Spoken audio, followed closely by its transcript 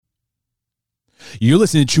You're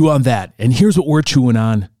listening to Chew on That, and here's what we're chewing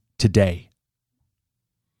on today.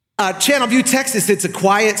 Channelview, Texas, it's a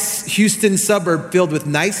quiet Houston suburb filled with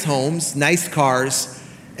nice homes, nice cars,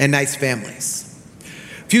 and nice families.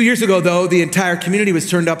 A few years ago, though, the entire community was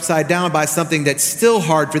turned upside down by something that's still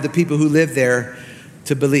hard for the people who live there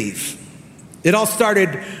to believe. It all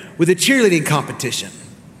started with a cheerleading competition.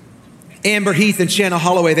 Amber Heath and Shanna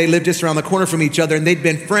Holloway, they lived just around the corner from each other, and they'd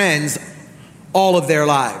been friends all of their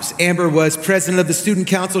lives. Amber was president of the student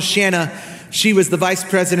council. Shanna, she was the vice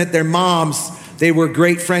president. Their moms, they were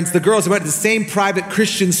great friends. The girls went to the same private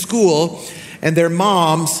Christian school, and their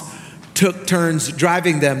moms took turns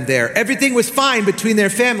driving them there. Everything was fine between their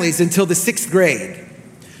families until the 6th grade. And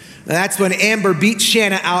that's when Amber beat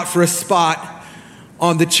Shanna out for a spot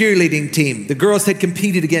on the cheerleading team. The girls had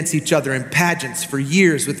competed against each other in pageants for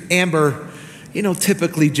years, with Amber,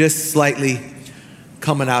 typically just slightly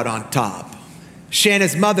coming out on top.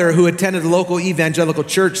 Shanna's mother, who attended a local evangelical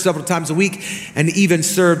church several times a week and even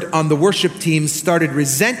served on the worship team, started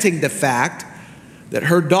resenting the fact that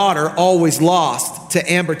her daughter always lost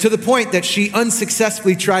to Amber, to the point that she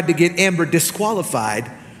unsuccessfully tried to get Amber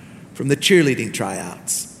disqualified from the cheerleading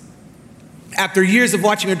tryouts. After years of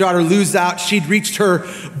watching her daughter lose out, she'd reached her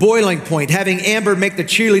boiling point. Having Amber make the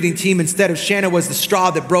cheerleading team instead of Shanna was the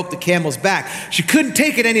straw that broke the camel's back. She couldn't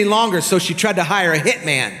take it any longer, so she tried to hire a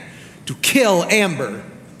hitman to kill Amber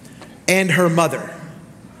and her mother.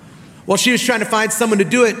 While she was trying to find someone to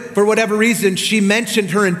do it, for whatever reason, she mentioned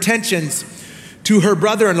her intentions to her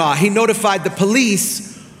brother-in-law. He notified the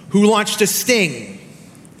police, who launched a sting.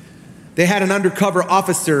 They had an undercover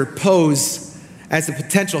officer pose as a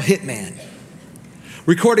potential hitman.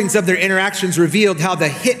 Recordings of their interactions revealed how the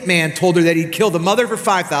hitman told her that he'd kill the mother for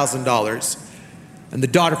 $5,000 and the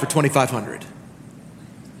daughter for $2,500.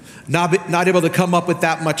 Not able to come up with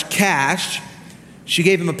that much cash, she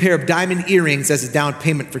gave him a pair of diamond earrings as a down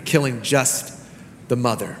payment for killing just the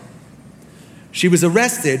mother. She was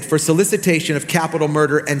arrested for solicitation of capital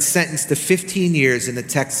murder and sentenced to 15 years in the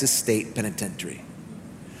Texas State Penitentiary.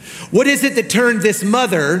 What is it that turned this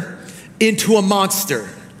mother into a monster?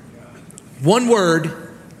 One word: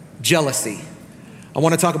 jealousy. I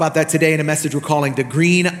want to talk about that today in a message we're calling The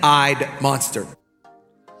Green-Eyed Monster.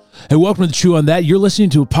 Hey, welcome to Chew on That. You're listening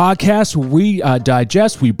to a podcast where we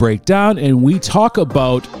digest, we break down, and we talk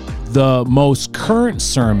about the most current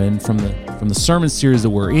sermon from the sermon series that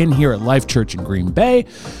we're in here at Life Church in Green Bay.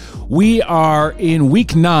 We are in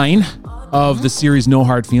week 9 of the series No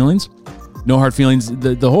Hard Feelings. No Hard Feelings.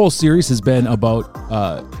 The whole series has been about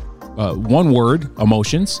one word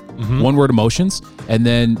emotions, and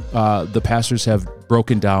then the pastors have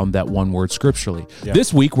broken down that one word scripturally. Yeah.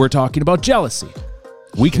 This week we're talking about jealousy.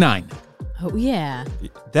 Week 9. Oh yeah,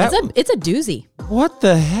 it's a doozy. What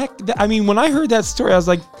the heck? I mean, when I heard that story, I was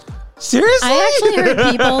like, seriously? I actually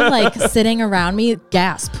heard people sitting around me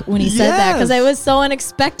gasp when he said that, because it was so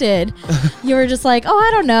unexpected. You were just like, oh,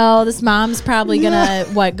 I don't know. This mom's probably gonna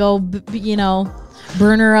go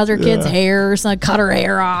burn her other kid's hair or something, cut her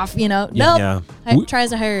hair off. Nope. Yeah. Tries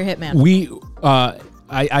to hire a hitman.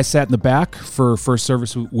 I sat in the back for first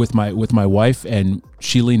service with my wife, and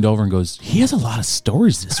she leaned over and goes, "He has a lot of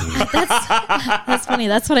stories this week." That's funny.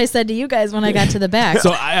 That's what I said to you guys when I got to the back.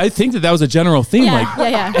 So I think that was a general theme.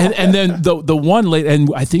 Yeah. And then the one late, and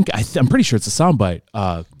I'm pretty sure it's a soundbite.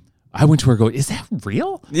 I went to her going, "Is that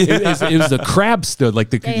real?" Yeah. It was the crab stood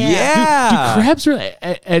do crabs really?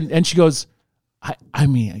 And she goes, I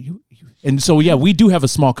mean, you. And so, we do have a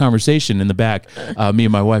small conversation in the back, me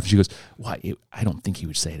and my wife. She goes, "Why? I don't think he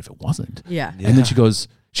would say it if it wasn't." Yeah. And then she goes,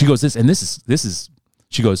 this is.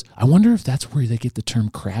 She goes, "I wonder if that's where they get the term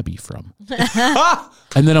crabby from."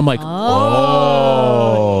 And then I'm like,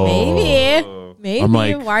 maybe. I'm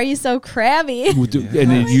like, why are you so crabby? And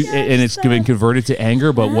it's been converted to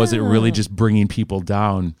anger, but was it really just bringing people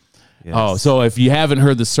down? Yes. Oh, so if you haven't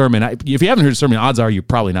heard the sermon, odds are you're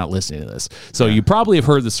probably not listening to this. So you probably have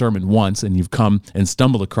heard the sermon once, and you've come and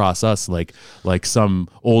stumbled across us like some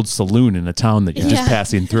old saloon in a town that you're just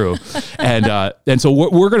passing through. And so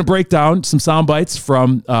we're going to break down some sound bites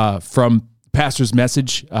from Pastor's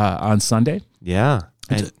message on Sunday. Yeah.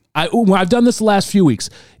 And I've done this the last few weeks.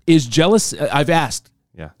 Is jealous? I've asked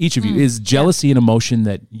each of you, is jealousy an emotion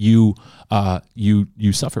that you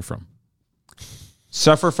suffer from?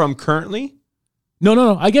 Suffer from currently?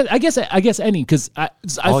 No. I guess any, because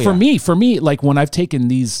for me, like when I've taken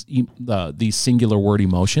these singular word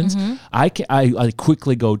emotions, I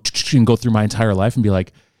quickly go through my entire life and be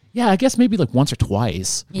like, I guess maybe like once or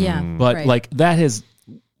twice. Yeah, but like that has.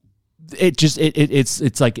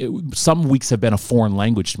 It's like some weeks have been a foreign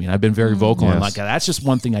language to me, and I've been very vocal and like that's just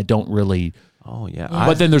one thing I don't really. Oh yeah,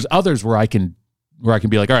 but then there's others where I can where I can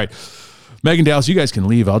be like, all right, Megan, Dallas, you guys can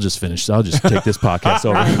leave. I'll just finish. I'll just take this podcast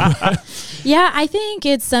over. Yeah, I think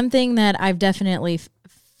it's something that I've definitely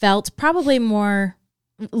felt probably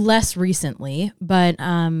less recently, but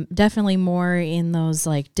definitely more in those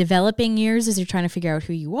like developing years as you're trying to figure out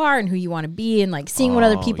who you are and who you want to be and like seeing what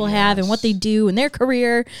other people have and what they do in their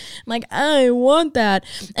career. I'm like, I want that.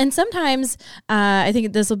 And sometimes I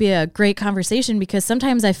think this will be a great conversation because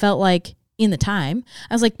sometimes I felt like in the time,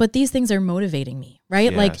 I was like, but these things are motivating me,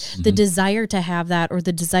 right? Yes. Like the desire to have that or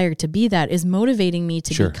the desire to be that is motivating me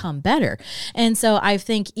to become better. And so I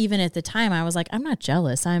think even at the time I was like, I'm not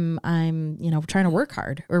jealous. I'm trying to work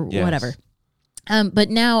hard or whatever. But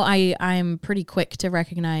now I'm pretty quick to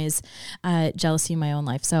recognize jealousy in my own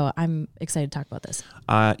life. So I'm excited to talk about this.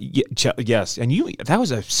 Yes. And that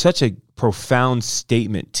was such a profound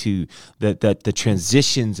statement to the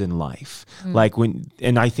transitions in life. Like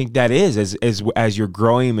and I think that is as you're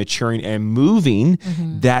growing, maturing and moving,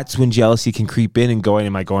 that's when jealousy can creep in and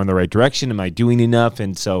am I going the right direction? Am I doing enough?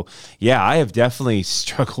 And so, yeah, I have definitely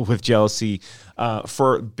struggled with jealousy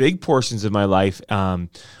for big portions of my life.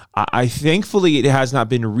 I thankfully it has not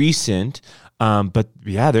been recent, but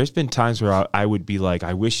yeah, there's been times where I would be like,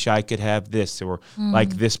 I wish I could have this or like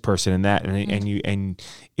this person and that, and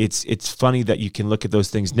it's funny that you can look at those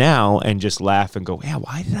things now and just laugh and go, yeah,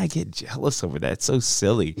 why did I get jealous over that? It's so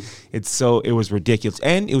silly. It was ridiculous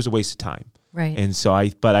and it was a waste of time. Right. And so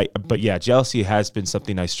but yeah, jealousy has been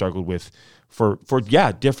something I struggled with for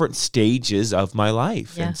different stages of my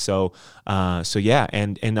life. Yeah. And so yeah.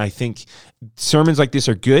 And I think sermons like this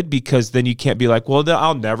are good because then you can't be like, well,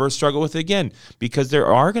 I'll never struggle with it again, because there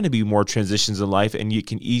are going to be more transitions in life and you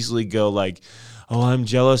can easily go like, oh, I'm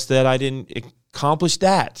jealous that I didn't accomplish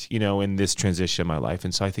that, in this transition in my life.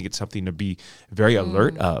 And so I think it's something to be very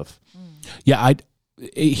alert of. Yeah.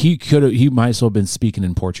 He might as well have been speaking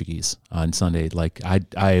in Portuguese on Sunday. Like I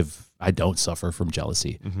don't suffer from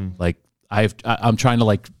jealousy. Like I'm trying to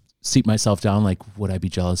like seat myself down. Like, would I be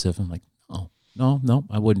jealous if I'm like, no,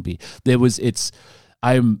 I wouldn't be.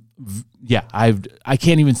 I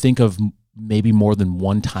can't even think of maybe more than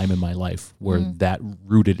one time in my life where that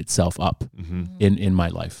rooted itself up in my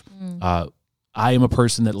life. I am a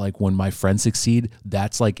person that like when my friends succeed,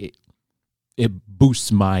 that's like, it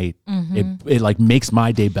boosts my, it like makes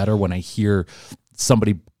my day better when I hear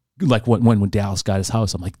somebody like when Dallas got his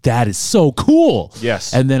house, I'm like, that is so cool.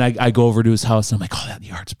 Yes. And then I go over to his house and I'm like, oh, that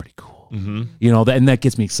yard's pretty cool. And that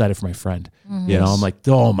gets me excited for my friend. I'm like,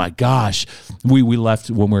 oh my gosh. We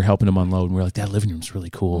left when we were helping him unload and we were like, that living room's really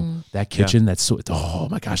cool. That kitchen, that's so, oh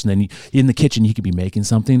my gosh. And then in the kitchen, he could be making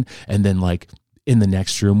something. And then like in the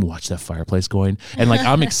next room, watch that fireplace going. And like,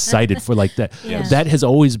 I'm excited for like that. Yeah. That has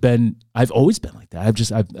always been, I've always been like that. I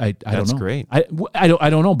don't know. That's great. I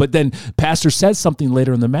don't know. But then pastor says something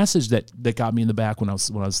later in the message that got me in the back when I was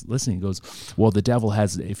listening. He goes, well, the devil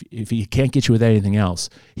has, if he can't get you with anything else,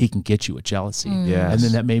 he can get you with jealousy. Yes. And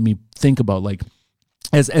then that made me think about like,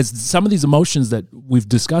 as some of these emotions that we've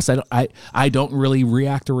discussed, I don't really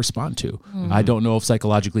react or respond to. I don't know if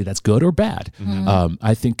psychologically that's good or bad.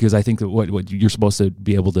 I think that what you're supposed to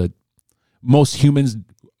be able to, most humans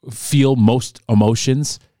feel most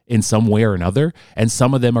emotions in some way or another, and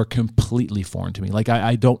some of them are completely foreign to me. Like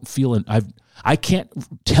I don't feel I can't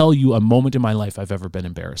tell you a moment in my life I've ever been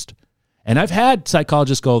embarrassed. And I've had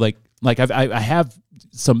psychologists go like I have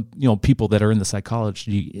some, people that are in the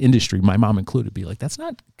psychology industry, my mom included, be like, that's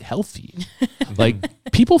not healthy. Like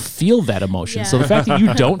people feel that emotion. Yeah. So the fact that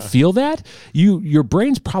you don't feel that, your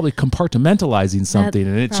brain's probably compartmentalizing something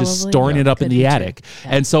and it's just storing it up in the attic.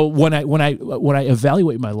 Yeah. And so when I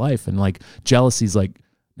evaluate my life and like jealousy's like,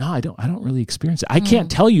 no, I don't really experience it. I can't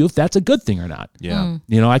tell you if that's a good thing or not. Yeah.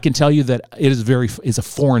 I can tell you that it is a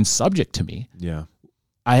foreign subject to me. Yeah.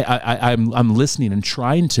 I'm listening and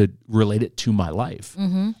trying to relate it to my life.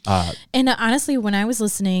 And honestly, when I was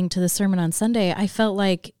listening to the sermon on Sunday, I felt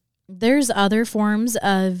like there's other forms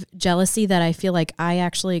of jealousy that I feel like I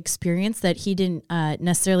actually experienced that he didn't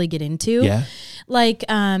necessarily get into. Yeah. Like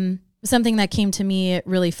something that came to me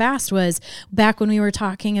really fast was back when we were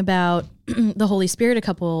talking about the Holy Spirit a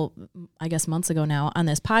couple, I guess, months ago now on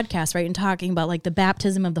this podcast, right? And talking about like the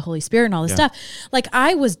baptism of the Holy Spirit and all this stuff. Like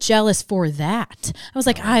I was jealous for that. I was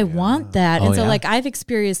like, I want that. And so like I've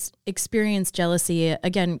experienced jealousy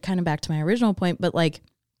again, kind of back to my original point, but like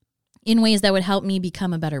in ways that would help me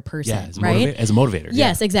become a better person, right? As a motivator.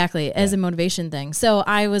 Yes, exactly. As a motivation thing. So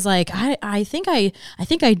I was like, I think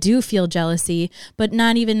I do feel jealousy, but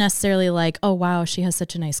not even necessarily like, oh wow, she has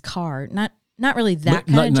such a nice car. Not really that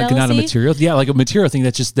kind of jealousy. Not a material. Yeah, like a material thing.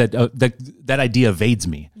 That's just that idea evades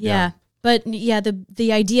me. Yeah. But yeah,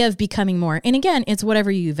 the idea of becoming more, and again, it's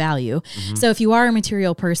whatever you value. So if you are a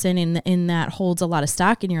material person and that holds a lot of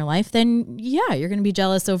stock in your life, then yeah, you're going to be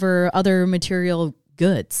jealous over other material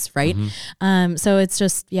goods, right? So it's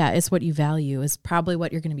just, it's what you value is probably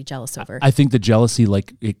what you're going to be jealous over. I think the jealousy,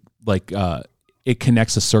 it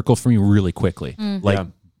connects a circle for me really quickly.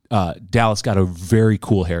 Dallas got a very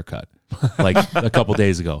cool haircut like a couple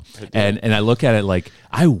days ago. And I look at it like,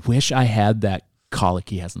 I wish I had that colic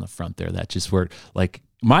he has in the front there. That just where like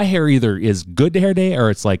my hair either is good to hair day or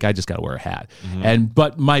it's like, I just got to wear a hat.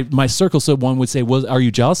 But my circle, so one would say, well, are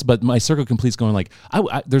you jealous? But my circle completes going like,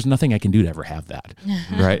 there's nothing I can do to ever have that.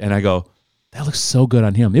 Right. And I go, that looks so good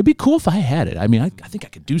on him. It'd be cool if I had it. I mean, I think I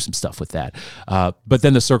could do some stuff with that. But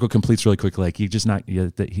then the circle completes really quickly. Like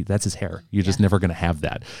that's his hair. You're just never going to have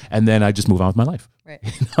that. And then I just move on with my life. Right.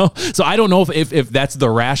 You know? So I don't know if that's the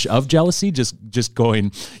rash of jealousy. Just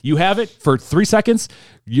going, you have it for 3 seconds.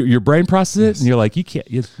 Your brain processes it, and you're like, you can't.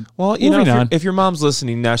 Well, you know, if your mom's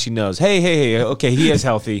listening now, she knows. Hey, okay, he is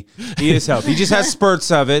healthy. He is healthy. He just has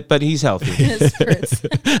spurts of it, but he's healthy.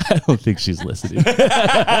 I don't think she's listening.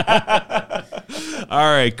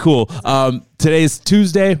 All right, cool. Today's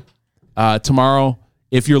Tuesday. Tomorrow,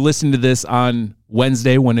 if you're listening to this on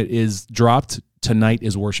Wednesday when it is dropped, tonight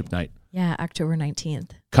is worship night. Yeah, October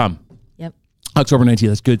 19th. Come. Yep. October 19th.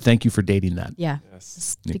 That's good. Thank you for dating that. Yeah.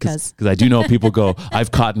 Yes. Because I do know people go,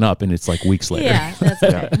 I've caught up, and it's like weeks later. Yeah, that's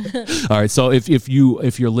okay. All right. So if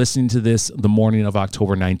you're listening to this the morning of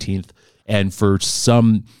October 19th, and for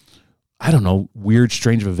some, I don't know, weird,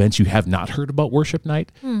 strange events you have not heard about worship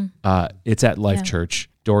night, it's at Life Church.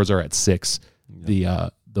 Doors are at 6.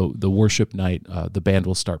 The worship night, the band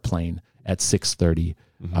will start playing at 6:30.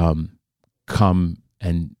 Come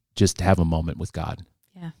and just have a moment with God.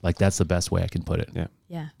 Yeah. Like that's the best way I can put it. Yeah.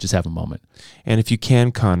 Just have a moment. And if you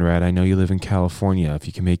can, Conrad, I know you live in California. If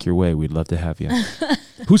you can make your way, we'd love to have you.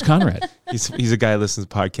 Who's Conrad? He's a guy who listens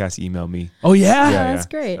to podcasts. Email me. Oh yeah, that's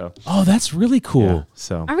great. So. Oh, that's really cool. Yeah,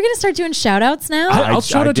 so are we gonna start doing shout outs now? I'll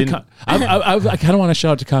shout out to I kind of want to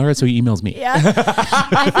shout out to Conrad, so he emails me. Yeah.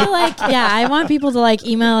 I feel like I want people to like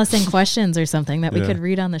email us in questions or something that we could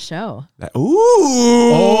read on the show.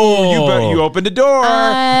 You opened the door.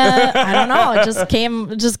 I don't know. It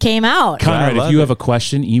just came out. Conrad, if you have a question,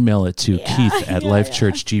 email it to Keith at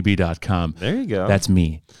lifechurchgb.com. There you go. That's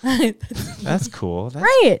me. That's cool.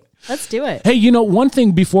 Right. Let's do it. Hey, one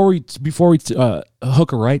thing before we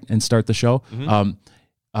hook a right and start the show.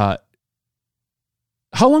 How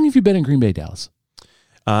long have you been in Green Bay, Dallas?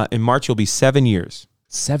 In March, it'll be 7 years.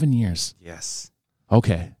 7 years. Yes.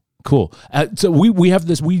 Okay. Cool. So we have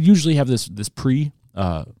this. We usually have this pre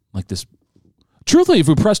like this. Truthfully, if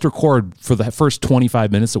we pressed record for the first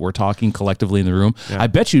 25 minutes that we're talking collectively in the room, I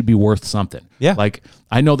bet you'd be worth something. Yeah. Like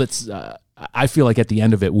I know that's. I feel like at the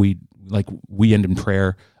end of it, we end in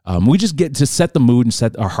prayer. We just get to set the mood and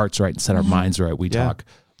set our hearts right and set our minds right. We talk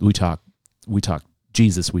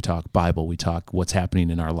Jesus, we talk Bible, we talk what's happening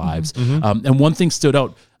in our lives. And one thing stood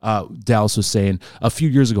out. Dallas was saying a few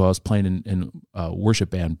years ago, I was playing in a worship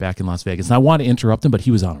band back in Las Vegas, and I wanted to interrupt him, but he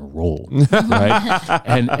was on a roll, right?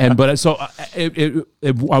 I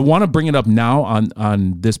want to bring it up now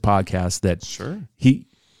on this podcast that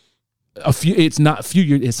it's not a few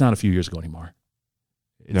years ago anymore.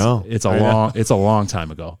 It's a long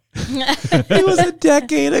time ago. It was a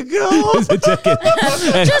decade ago.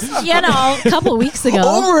 Just a couple weeks ago.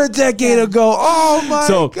 Over a decade ago. Oh my god.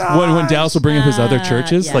 So when Dallas will bring up his other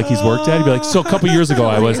churches, like he's worked at, he'd be like, so a couple years ago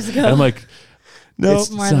I was. And I'm like, no,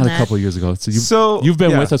 it's not a couple years ago. So you've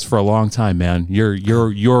been with us for a long time, man.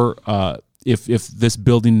 You're if this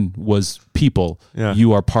building was people,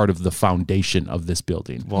 you are part of the foundation of this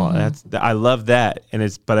building. Well, I love that,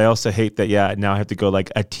 but I also hate that. Yeah, now I have to go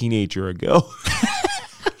like a teenager ago.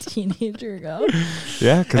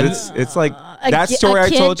 Yeah, because it's like that story I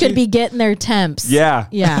told you could be getting their temps. Yeah,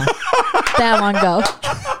 that long ago.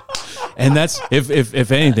 And that's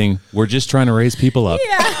if anything, we're just trying to raise people up.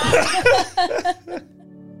 Yeah.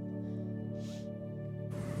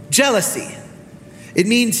 Jealousy. It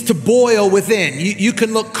means to boil within. You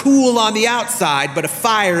can look cool on the outside, but a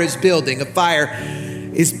fire is building. A fire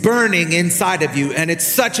is burning inside of you, and it's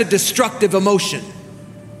such a destructive emotion.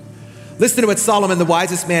 Listen to what Solomon, the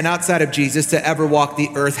wisest man outside of Jesus to ever walk the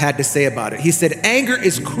earth, had to say about it. He said, anger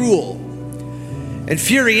is cruel, and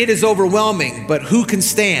fury, it is overwhelming, but who can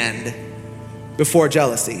stand before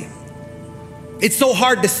jealousy? It's so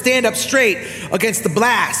hard to stand up straight against the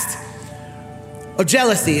blast of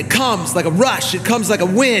jealousy. It comes like a rush. It comes like a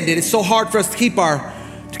wind. It is so hard for us to keep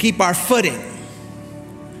our footing.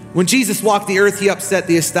 When Jesus walked the earth, he upset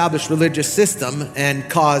the established religious system and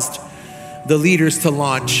caused the leaders to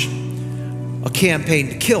launch a campaign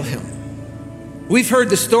to kill him. We've heard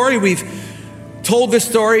the story, we've told the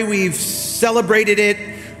story, we've celebrated it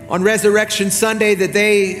on Resurrection Sunday that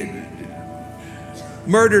they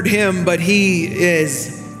murdered him, but he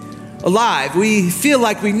is alive. We feel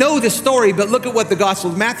like we know the story, but look at what the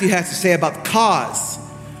Gospel of Matthew has to say about the cause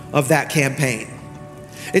of that campaign.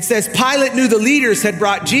 It says, Pilate knew the leaders had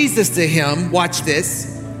brought Jesus to him, watch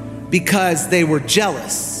this, because they were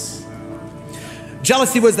jealous.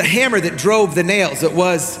 Jealousy was the hammer that drove the nails. It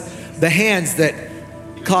was the hands that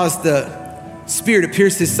caused the spear to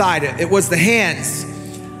pierce his side. It was the hands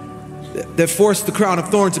that forced the crown of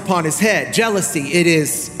thorns upon his head. Jealousy, it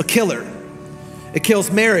is a killer. It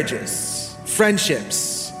kills marriages,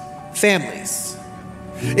 friendships, families.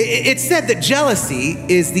 It's said that jealousy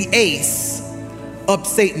is the ace up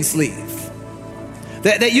Satan's sleeve.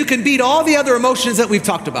 That you can beat all the other emotions that we've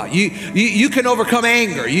talked about. You can overcome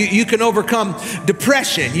anger. You can overcome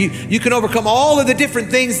depression. You can overcome all of the different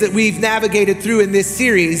things that we've navigated through in this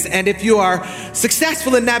series. And if you are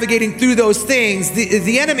successful in navigating through those things,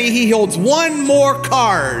 the enemy, he holds one more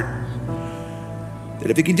card. That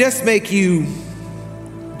if he can just make you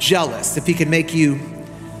jealous, if he can make you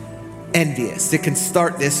envious, it can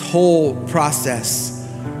start this whole process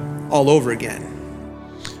all over again.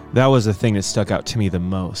 That was the thing that stuck out to me the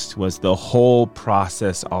most, was the whole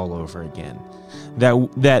process all over again.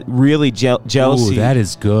 That really jealousy, Ooh, that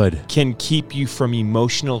is good, can keep you from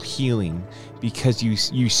emotional healing because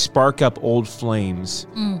you spark up old flames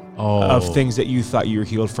of things that you thought you were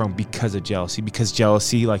healed from because of jealousy. Because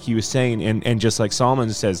jealousy, like he was saying, and just like Solomon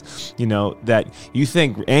says, that you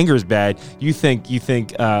think anger is bad, you think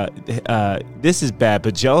this is bad,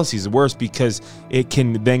 but jealousy is worse because it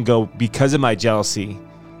can then go, because of my jealousy,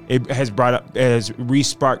 it has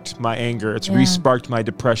re-sparked my anger. It's re-sparked my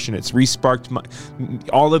depression. It's re-sparked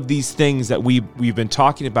all of these things that we've been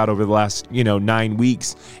talking about over the last 9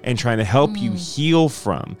 weeks and trying to help you heal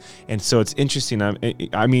from. And so it's interesting.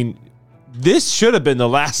 I mean, this should have been the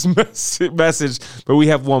last message, but we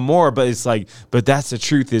have one more. But it's like, but that's the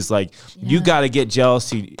truth. Is like, you got to get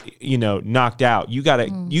jealousy, knocked out. You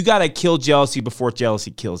gotta kill jealousy before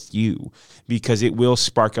jealousy kills you, because it will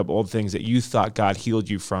spark up old things that you thought God healed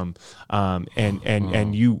you from,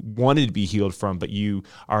 and you wanted to be healed from, but you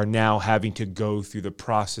are now having to go through the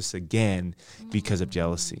process again because of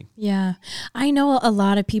jealousy. Yeah, I know a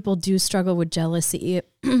lot of people do struggle with jealousy.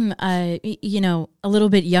 A little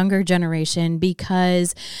bit younger generation,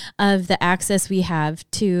 because of the access we have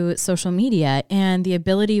to social media and the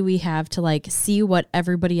ability we have to see what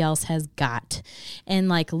everybody else has got, and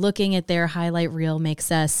looking at their highlight reel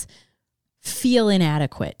makes us feel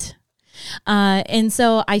inadequate. And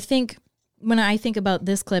so I think when I think about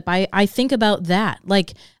this clip, I think about that,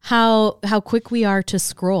 how quick we are to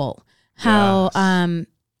scroll, how,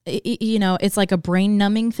 it's like a brain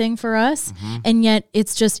numbing thing for us. And yet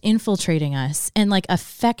it's just infiltrating us and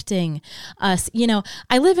affecting us.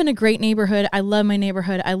 I live in a great neighborhood. I love my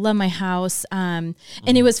neighborhood. I love my house. And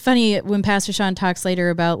it was funny when Pastor Sean talks later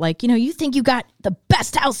about you think you got the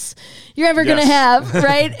best house you're ever going to have.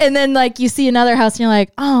 Right. And then you see another house and you're like,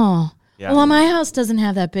 oh, well, my house doesn't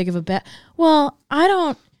have that big of a bed. Well, I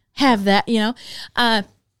don't have that,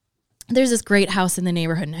 there's this great house in the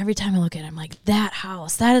neighborhood, and every time I look at it, I'm like, that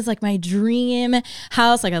house, that is my dream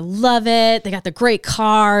house. I love it. They got the great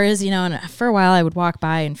cars, and for a while I would walk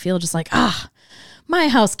by and feel just my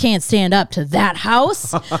house can't stand up to that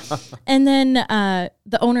house. And then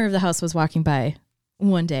the owner of the house was walking by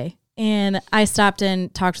one day, and I stopped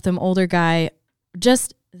and talked with him, older guy,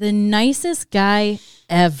 just the nicest guy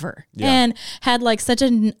ever, and had such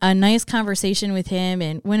a nice conversation with him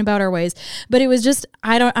and went about our ways. But it was just,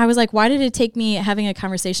 I was like, why did it take me having a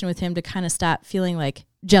conversation with him to kind of stop feeling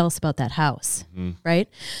jealous about that house? Right.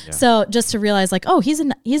 Yeah. So just to realize oh, he's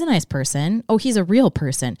a nice person. Oh, he's a real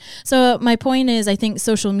person. So my point is, I think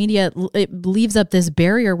social media, it leaves up this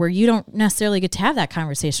barrier where you don't necessarily get to have that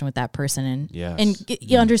conversation with that person and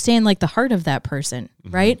you understand the heart of that person.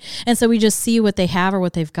 Right. And so we just see what they have or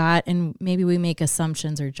what they've got, and maybe we make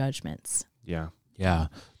assumptions or judgments. Yeah.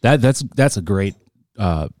 That's a great,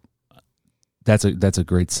 that's a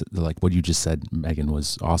great, what you just said, Megan,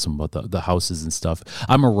 was awesome about the houses and stuff.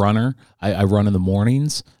 I'm a runner. I run in the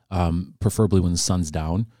mornings, preferably when the sun's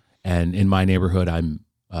down. And in my neighborhood,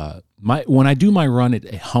 when I do my run,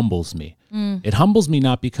 it humbles me. It humbles me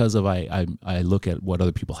not because of I look at what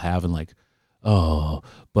other people have and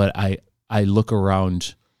but I look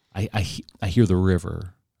around. I hear the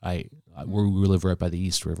river. We live right by the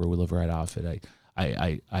East River. We live right off it.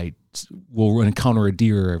 I will encounter a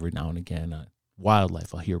deer every now and again.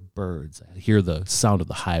 Wildlife. I'll hear birds. I hear the sound of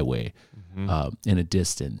the highway in a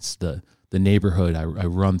distance. The the neighborhood I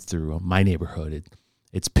run through, my neighborhood,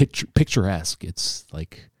 it's picturesque. It's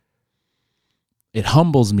like, it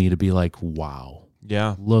humbles me to be like, wow.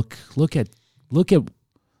 Yeah. Look at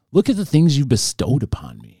the things you bestowed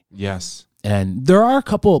upon me. Yes. And there are a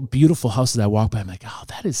couple of beautiful houses I walk by. I'm like, oh,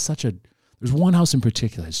 that is there's one house in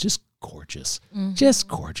particular. It's just gorgeous. Just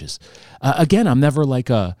gorgeous. Again, I'm never like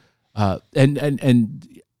and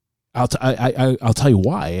I'll tell you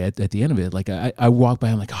why at the end of it. Like I walk by,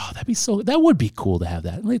 I'm like, oh, that would be cool to have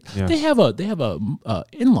that. Like they have a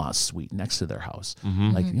in-law suite next to their house,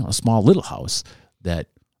 like a small little house that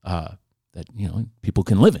people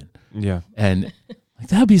can live in. Yeah, and like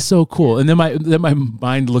that'd be so cool. And then my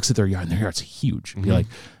mind looks at their yard, and their yard's huge. And be like,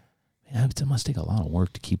 man, it must take a lot of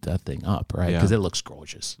work to keep that thing up, right? Because it looks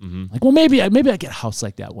gorgeous. Like, well, maybe I get a house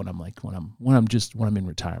like that when I'm in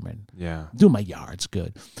retirement. Yeah, doing my yard's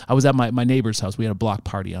good. I was at my neighbor's house. We had a block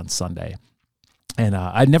party on Sunday, and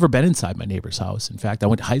I'd never been inside my neighbor's house. In fact, I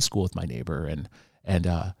went to high school with my neighbor, and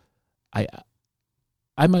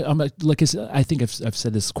I'm like I said, I think I've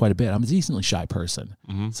said this quite a bit. I'm a decently shy person.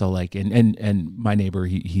 So like, and my neighbor,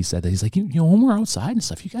 he said that he's like, when we're outside and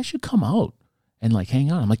stuff, you guys should come out and like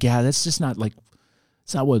hang out. I'm like, yeah, that's just not like,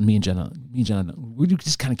 it's not what me and Jenna, we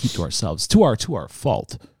just kind of keep to ourselves. To our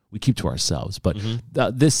fault, we keep to ourselves. But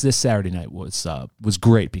this Saturday night was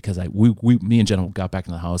great because me and Jenna got back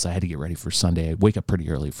in the house. I had to get ready for Sunday. I wake up pretty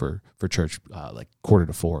early for church, like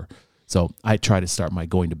 3:45. So I try to start my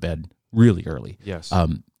going to bed really early. Yes.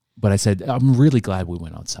 But I said, I'm really glad we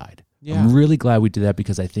went outside. Yeah. I'm really glad we did that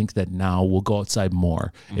because I think that now we'll go outside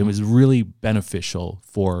more. It was really beneficial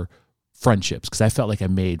for friendships because I felt like I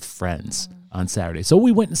made friends on Saturday. So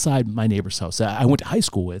we went inside my neighbor's house I went to high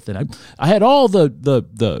school with, and I had all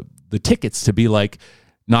the tickets to be like,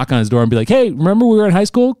 knock on his door and be like, hey, remember we were in high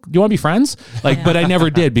school? Do you want to be friends? Like, but I never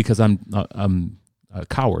did because I'm a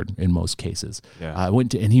coward in most cases. Yeah. I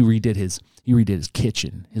went to, and he redid his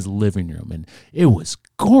kitchen, his living room, and it was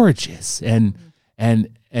gorgeous. And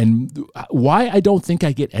why I don't think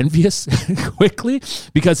I get envious quickly,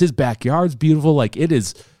 because his backyard's beautiful. Like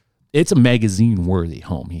it's a magazine worthy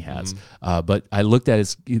home he has. But I looked at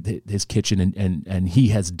his kitchen and he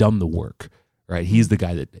has done the work, right? He's the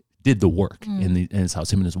guy that did the work in his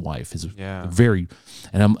house, him and his wife.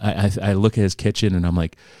 I look at his kitchen and I'm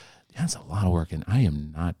like, that's a lot of work, and I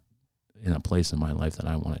am not in a place in my life that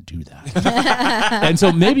I want to do that. And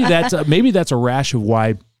so maybe that's a rash of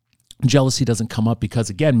why jealousy doesn't come up, because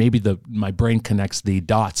again, maybe my brain connects the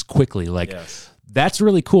dots quickly. Like, that's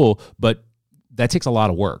really cool, but that takes a lot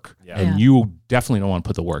of work, and you definitely don't want to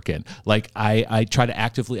put the work in. Like I've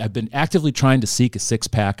been actively trying to seek a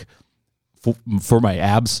 6-pack for my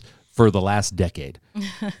abs for the last decade.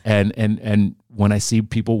 And when I see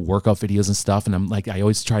people work out videos and stuff, and I'm like, I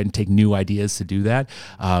always try and take new ideas to do that.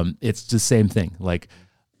 It's the same thing. Like,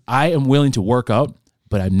 I am willing to work out,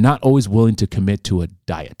 but I'm not always willing to commit to a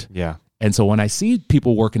diet. Yeah. And so when I see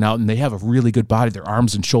people working out and they have a really good body, their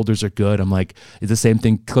arms and shoulders are good, I'm like, it's the same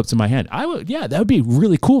thing clips in my head. That would be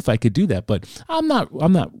really cool if I could do that, but I'm not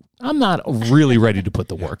really ready to put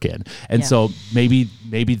the work in. And so maybe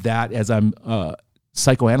that, as I'm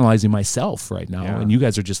psychoanalyzing myself right now, and you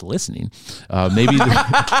guys are just listening, maybe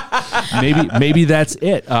that's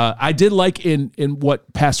it. I did like in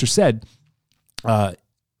what Pastor said,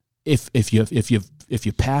 if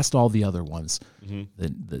you passed all the other ones,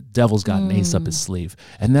 the devil's got an ace up his sleeve.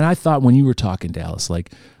 And then I thought, when you were talking, Dallas,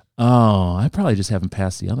 like, oh, I probably just haven't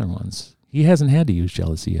passed the other ones. He hasn't had to use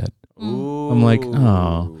jealousy yet. Ooh. I'm like,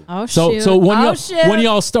 oh. I've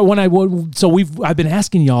been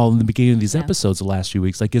asking y'all in the beginning of these episodes the last few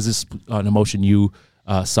weeks, like, is this an emotion you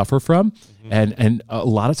suffer from? And a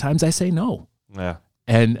lot of times I say no. Yeah.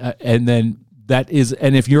 And then that is,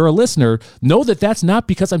 and if you're a listener, know that that's not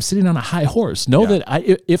because I'm sitting on a high horse. Know that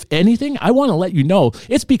if anything, I want to let you know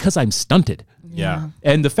it's because I'm stunted. Yeah.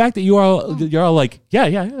 And the fact that you're all like, yeah,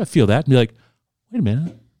 I feel that, and be like, wait a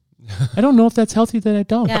minute. I don't know if that's healthy that I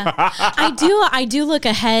don't. Yeah. I do look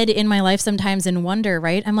ahead in my life sometimes and wonder,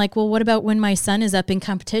 right? I'm like, well, what about when my son is up in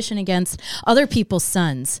competition against other people's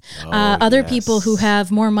sons? Other people who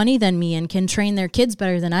have more money than me and can train their kids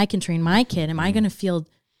better than I can train my kid. Am I going to feel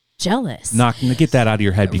jealous? Get that out of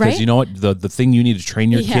your head, because you know what? The thing you need to train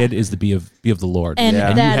your kid is to be of the Lord. And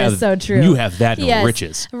that is so true. You have that in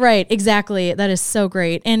riches. Right, exactly. That is so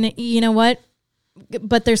great. And you know what?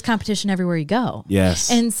 But there's competition everywhere you go.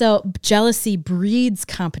 Yes. And so jealousy breeds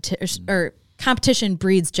competition, or competition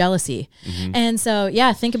breeds jealousy. And so,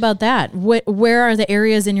 yeah, think about that. Where are the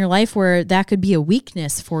areas in your life where that could be a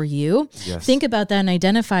weakness for you? Yes. Think about that and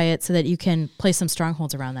identify it so that you can place some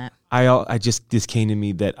strongholds around that. This came to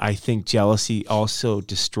me that I think jealousy also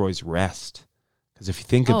destroys rest. Because if you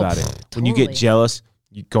think about it, when you get totally. jealous,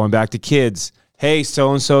 going back to kids, hey,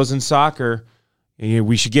 so-and-so's in soccer,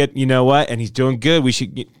 we should get, you know what? And he's doing good. We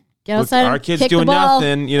should get outside our and kid's kick the doing ball.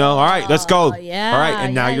 nothing, all right, let's go. Yeah, all right,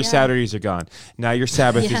 and now yeah, your yeah. Saturdays are gone. Now your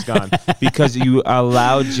Sabbath is gone because you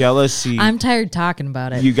allow jealousy. I'm tired talking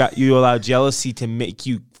about it. You allow jealousy to make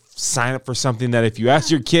you sign up for something that if you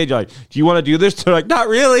ask your kid, you're like, do you want to do this? They're like, not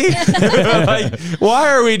really. Like,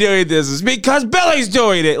 why are we doing this? It's because Billy's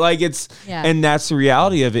doing it. Like and that's the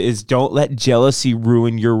reality of it is don't let jealousy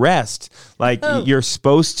ruin your rest. Like you're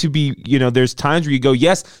supposed to be, there's times where you go,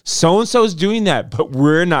 yes, so-and-so is doing that, but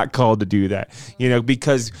we're not called to do that,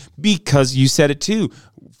 because you said it too.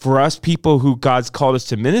 For us people who God's called us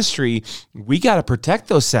to ministry, we got to protect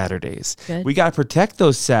those Saturdays. Good. We got to protect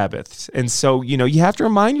those Sabbaths. And so, you have to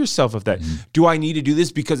remind yourself of that. Do I need to do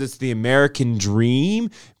this because it's the American dream?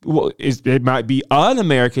 Well, it might be an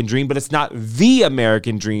American dream, but it's not the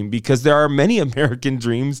American dream because there are many American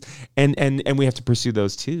dreams and we have to pursue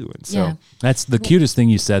those too. And so Yeah. That's the cutest thing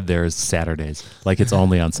you said there is Saturdays. Like it's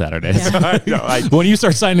only on Saturdays. Yeah. When you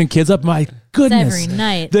start signing kids up, my goodness. every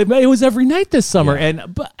night. It was every night this summer. Yeah.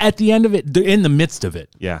 But at the end of it, in the midst of it,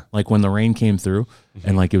 Yeah. like when the rain came through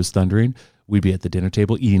and like it was thundering, we'd be at the dinner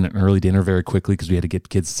table eating an early dinner very quickly because we had to get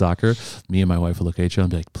kids to soccer. Me and my wife would look at each other and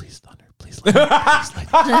be like, please thunder. Please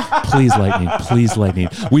lightning. Please lightning.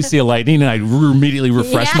 We see a lightning and I immediately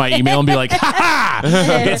refresh my email and be like, ha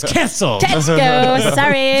it's canceled. Let's go.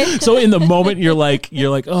 Sorry. So in the moment you're like,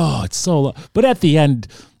 oh, it's so low. But at the end,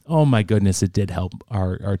 oh my goodness, it did help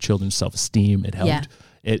our children's self-esteem. It helped. Yeah.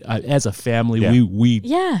 It as a family,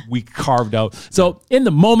 Yeah. we carved out. So in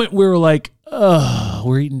the moment we were like,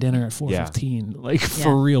 we're eating dinner at 4:15. Like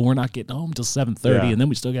for real, we're not getting home till 7:30, Yeah. and then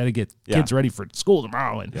we still got to get Yeah. kids ready for school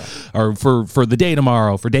tomorrow, or for the day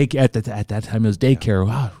tomorrow. For day at that time it was daycare.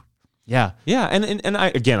 Wow, yeah. Yeah, and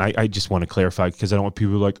I just want to clarify because I don't want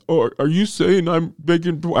people like, oh, are you saying I'm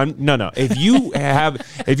making? No.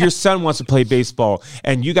 If your son wants to play baseball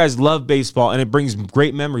and you guys love baseball and it brings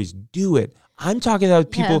great memories, do it. I'm talking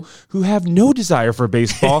about people who have no desire for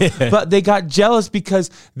baseball, but they got jealous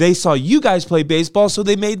because they saw you guys play baseball, so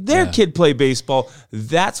they made their kid play baseball.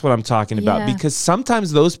 That's what I'm talking about. Yeah. Because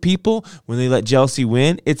sometimes those people, when they let jealousy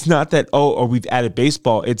win, it's not that, we've added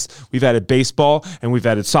baseball. It's we've added baseball and we've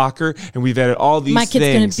added soccer and we've added all these My kid's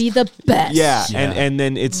things. going to be the best. Yeah. And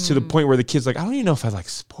then it's to the point where the kid's like, I don't even know if I like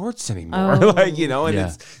sports anymore.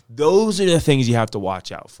 It's those are the things you have to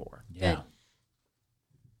watch out for. Yeah.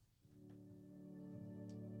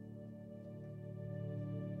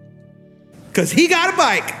 Because he got a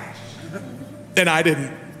bike and I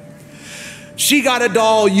didn't. She got a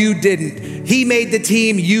doll, you didn't. He made the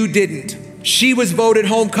team, you didn't. She was voted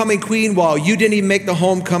homecoming queen while you didn't even make the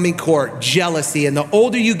homecoming court. Jealousy. And the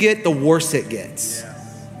older you get, the worse it gets.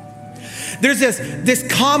 There's this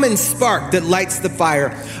common spark that lights the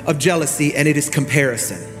fire of jealousy, and it is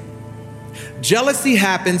comparison. Jealousy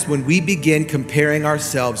happens when we begin comparing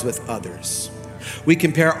ourselves with others. We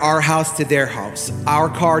compare our house to their house, our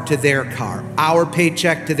car to their car, our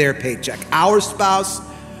paycheck to their paycheck, our spouse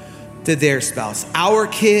to their spouse, our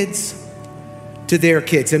kids to their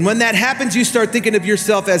kids. And when that happens, you start thinking of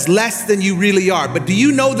yourself as less than you really are. But do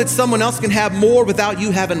you know that someone else can have more without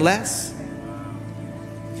you having less?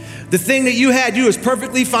 The thing that you had, you was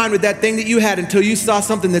perfectly fine with that thing that you had until you saw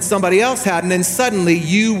something that somebody else had, and then suddenly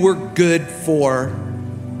you were good for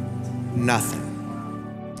nothing.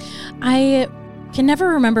 I can never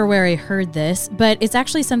remember where I heard this, but it's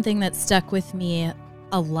actually something that stuck with me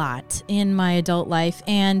a lot in my adult life.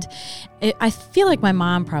 And I feel like my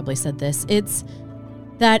mom probably said this. It's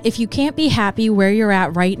that if you can't be happy where you're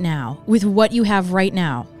at right now with what you have right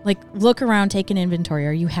now, like look around, take an inventory.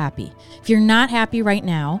 Are you happy? If you're not happy right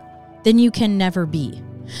now, then you can never be.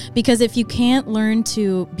 Because if you can't learn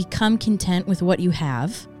to become content with what you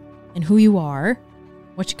have and who you are,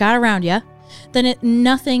 what you got around you, then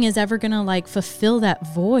nothing is ever gonna like fulfill that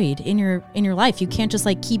void in your life. You can't just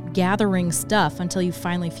like keep gathering stuff until you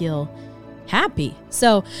finally feel happy.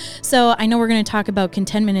 So I know we're gonna talk about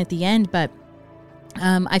contentment at the end, but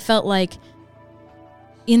I felt like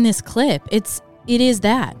in this clip, it is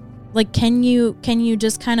that. Like, can you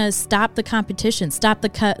just kind of stop the competition, stop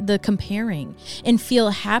the comparing, and feel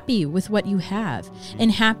happy with what you have,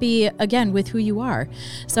 and happy again with who you are.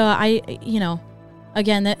 So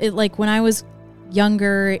again, like when I was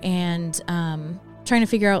younger and trying to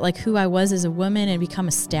figure out like who I was as a woman and become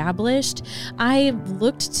established, I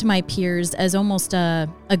looked to my peers as almost a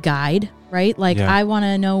guide, right? Like I want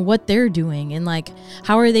to know what they're doing and like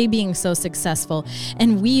how are they being so successful.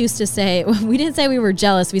 And we used to say, we didn't say we were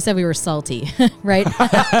jealous, we said we were salty, right?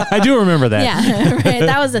 I do remember that. Yeah, right.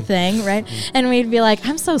 That was a thing, right? And we'd be like,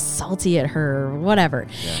 I'm so salty at her, or whatever.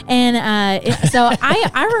 And so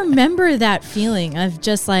I remember that feeling of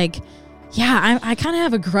just like, yeah, I kind of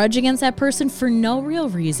have a grudge against that person for no real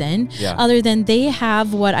reason other than they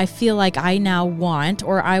have what I feel like I now want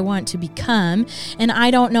or I want to become. And I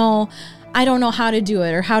don't know how to do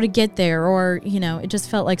it or how to get there, or, you know, it just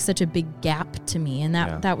felt like such a big gap to me, and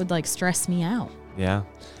that would like stress me out. Yeah.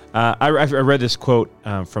 I read this quote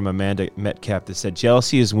from Amanda Metcalf that said,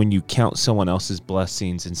 jealousy is when you count someone else's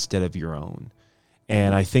blessings instead of your own.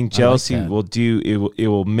 And I think jealousy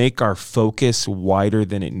will make our focus wider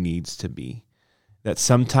than it needs to be. That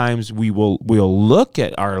sometimes we'll look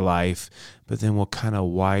at our life, but then we'll kind of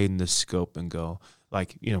widen the scope and go,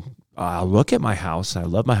 like, you know, I'll look at my house, I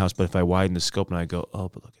love my house, but if I widen the scope and I go, oh,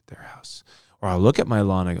 but look at their house. Or I'll look at my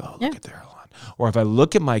lawn and I go, oh, look at their lawn. Or if I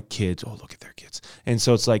look at my kids, oh, look at their kids. And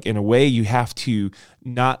so it's like, in a way, you have to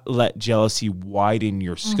not let jealousy widen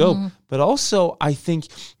your scope. But also, I think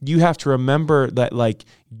you have to remember that, like,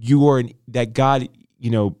 that God,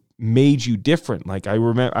 you know, made you different. Like I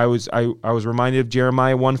remember, I was reminded of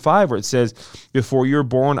Jeremiah 1:5, where it says, before you were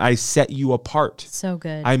born, I set you apart. So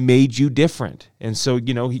good. I made you different. And so,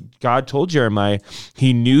 you know, God told Jeremiah,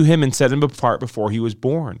 he knew him and set him apart before he was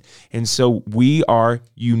born. And so we are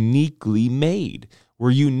uniquely made. We're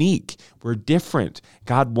unique. We're different.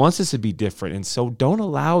 God wants us to be different. And so don't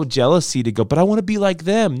allow jealousy to go, but I want to be like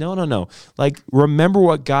them. No. Like, remember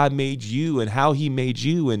what God made you and how he made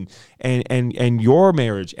you, and your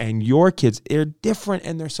marriage and your kids. They're different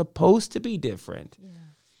and they're supposed to be different.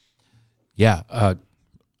 Yeah.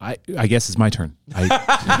 I guess it's my turn.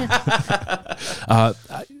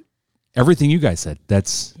 Everything you guys said,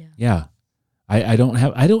 that's, I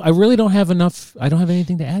really don't have enough. I don't have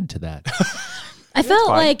anything to add to that. I felt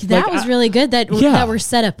like that was really good that we're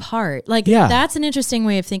set apart. Like, that's an interesting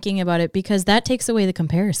way of thinking about it, because that takes away the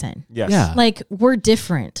comparison. Yes. Yeah. Like, we're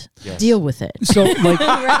different. Yes. Deal with it. So like,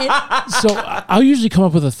 right? so I'll usually come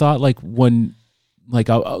up with a thought like when, like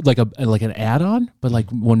an add-on, but like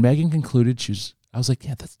when Megan concluded, I was like,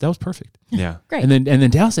 yeah, that was perfect. Yeah. Great. And then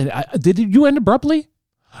Dallas said, did you end abruptly?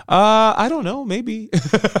 I don't know, maybe.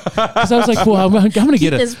 Because I was like, well, I'm gonna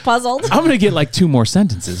get is puzzled. I'm gonna get like 2 more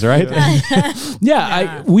sentences, right?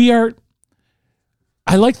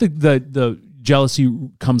 I like the jealousy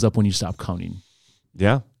comes up when you stop counting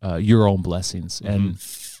your own blessings. And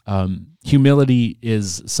humility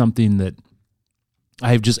is something that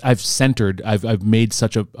I've centered. I've made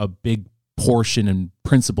such a big portion and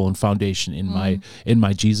principle and foundation in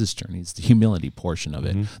my Jesus journey. It's the humility portion of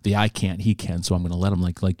it. The I can't, he can, so I'm going to let him,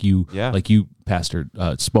 like you Pastor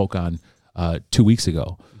spoke on 2 weeks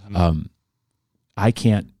ago. I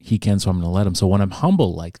can't, he can, so I'm going to let him. So when I'm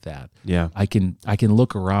humble like that, I can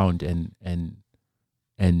look around and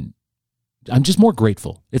I'm just more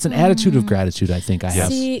grateful. It's an attitude of gratitude, I think I have.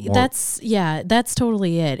 See, that's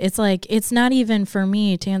totally it. It's like, it's not even for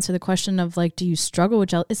me to answer the question of like, do you struggle with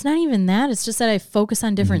jealousy? It's not even that. It's just that I focus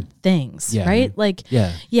on different things, right? Like,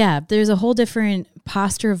 there's a whole different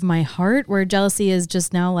posture of my heart where jealousy is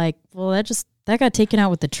just now like, well, that got taken out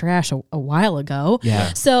with the trash a while ago.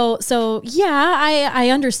 Yeah. So I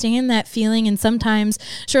understand that feeling. And sometimes,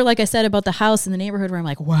 sure, like I said about the house in the neighborhood where I'm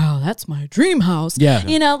like, wow, that's my dream house. Yeah.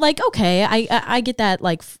 You know, like, okay, I get that,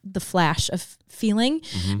 like the flash of feeling,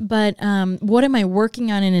 but what am I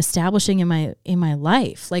working on and establishing in my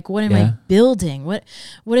life? Like, what am I building? What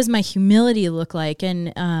does my humility look like?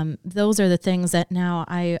 And those are the things that now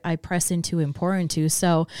I press into and pour into.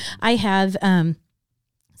 So I have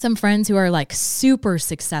some friends who are like super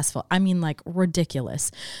successful. I mean, like ridiculous,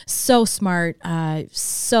 so smart,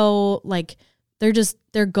 so like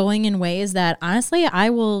they're going in ways that honestly I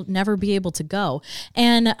will never be able to go.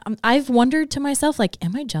 And I've wondered to myself, like,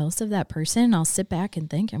 am I jealous of that person? And I'll sit back and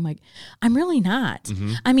think, I'm like, I'm really not.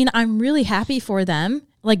 I mean, I'm really happy for them,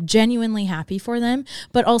 like genuinely happy for them.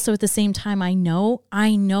 But also at the same time, I know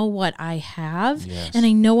what I have, and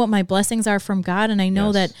I know what my blessings are from God. And I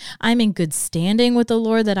know that I'm in good standing with the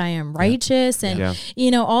Lord, that I am righteous, and you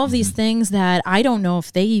know, all of these things that I don't know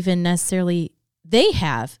if they even necessarily they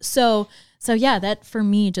have. So yeah, that for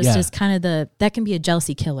me just is kind of that can be a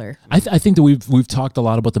jealousy killer. I think that we've talked a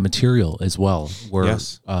lot about the material as well, where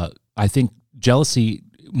I think jealousy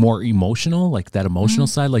more emotional, like that emotional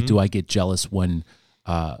side. Like, do I get jealous when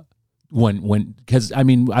because I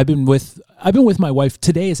mean I've been with my wife,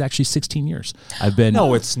 today is actually 16 years. I've been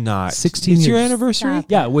No, it's not. 16 It's years. your anniversary?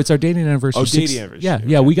 Stop. Yeah, well, it's our dating anniversary. Oh, dating anniversary. Yeah,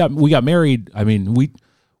 yeah. We got married. I mean, we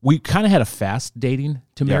kind of had a fast dating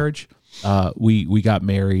to Yeah. marriage. We got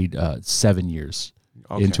married 7 years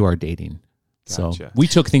into our dating. So Gotcha. we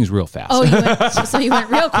took things real fast. Oh, you went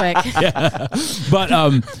real quick. But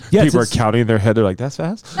yeah, People are counting in their head. They're like, that's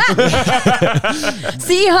fast?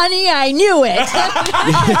 See, honey, I knew it.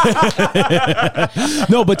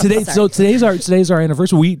 no, but today's our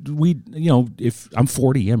anniversary. We if I'm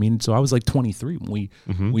 40, I mean, so I was like 23 when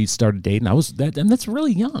we started dating. And that's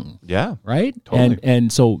really young. Yeah. Right? Totally.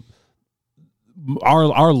 And so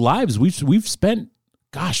our lives, we've spent,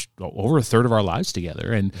 gosh, over a third of our lives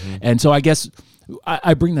together. And so I guess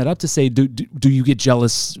I bring that up to say, do you get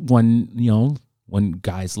jealous when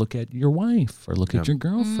guys look at your wife or look at your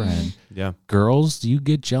girlfriend? Yeah. Girls, do you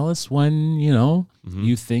get jealous when,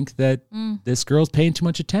 you think that this girl's paying too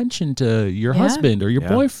much attention to your husband or your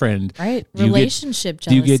boyfriend? Right. Do you Relationship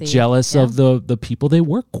Do you get jealousy. jealous of the people they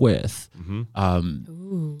work with? I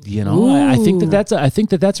think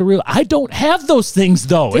that's a real. I don't have those things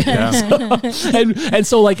though, and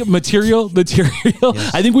so like material.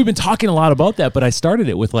 I think we've been talking a lot about that, but I started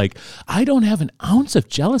it with like I don't have an ounce of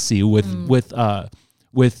jealousy with that.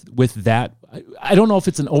 I don't know if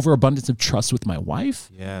it's an overabundance of trust with my wife.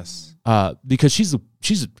 Yes. Because she's a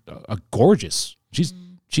gorgeous.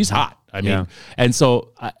 She's hot. I mean, Yeah. and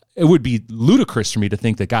so it would be ludicrous for me to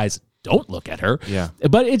think that guys don't look at her. Yeah.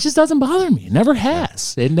 But it just doesn't bother me. It never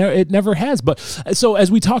has. It never has. But so as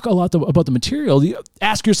we talk a lot about the material,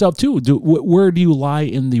 ask yourself too, where do you lie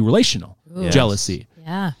in the relational jealousy?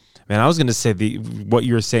 Yeah. Man, I was going to say what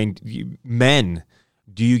you were saying, men,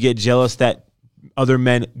 do you get jealous that other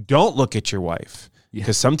men don't look at your wife?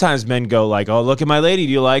 Because sometimes men go like, oh, look at my lady.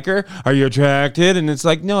 Do you like her? Are you attracted? And it's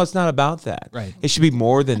like, no, it's not about that. Right. It should be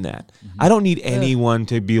more than that. I don't need anyone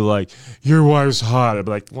to be like, your wife's hot. I'd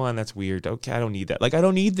be like, one, that's weird. Okay, I don't need that. Like, I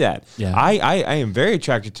don't need that. Yeah. I am very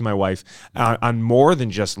attracted to my wife on more than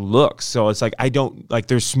just looks. So it's like, I don't, like,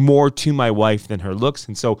 there's more to my wife than her looks.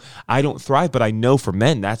 And so I don't thrive, but I know for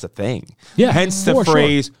men, that's a thing. Yeah, Hence the for sure.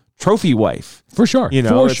 phrase, trophy wife. For sure.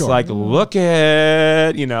 It's like, look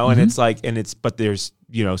at, and it's like, but there's,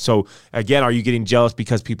 so again, are you getting jealous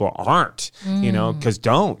because people aren't, because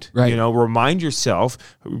don't, Right. remind yourself,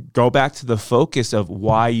 go back to the focus of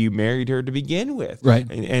why you married her to begin with. Right.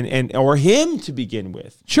 And or him to begin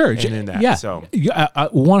with. Sure. And in that, yeah. so.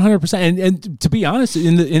 100%. And to be honest,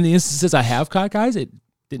 in the instances I have caught guys, it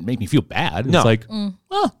didn't make me feel bad. It's No. like,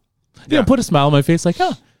 put a smile on my face, like,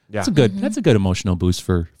 Yeah. that's a good emotional boost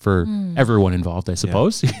for everyone involved, I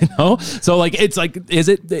suppose. So like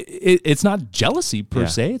it's not jealousy per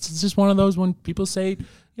se. It's just one of those when people say,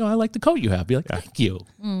 I like the coat you have. Be like, thank you.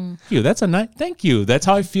 Thank you. That's a nice. Thank you. That's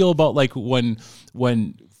how I feel about like when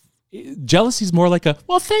jealousy is more like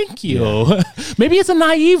thank you. Yeah. Maybe it's a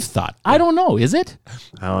naive thought. I don't know. Is it?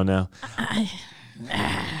 I don't know.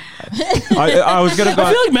 I was gonna go.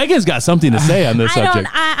 I feel like Megan's got something to say on this subject.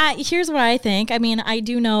 Here's what I think. I mean, I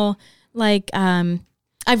do know, like,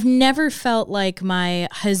 I've never felt like my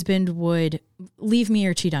husband would leave me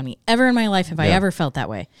or cheat on me ever in my life. Have I ever felt that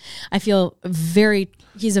way? I feel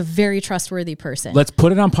he's a very trustworthy person. Let's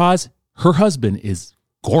put it on pause. Her husband is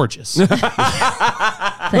gorgeous.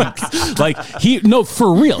 Thanks. Like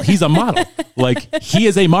for real, he's a model. Like he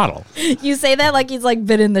is a model. You say that like he's like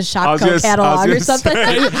been in the Shopko catalog or something.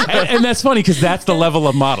 and that's funny because that's the level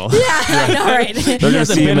of model. Yeah, I know, right? They're gonna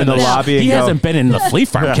see him in the lobby. He and hasn't been in the Fleet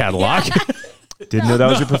Farm catalog. Didn't know that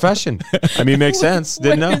was your profession. I mean, makes sense.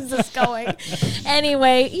 Didn't know. Where is this going?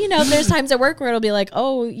 Anyway, there's times at work where it'll be like,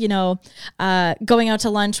 going out to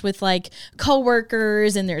lunch with like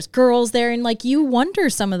coworkers and there's girls there. And like, you wonder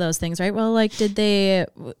some of those things, right? Well, like, they're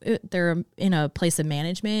in a place of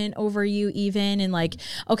management over you even. And like,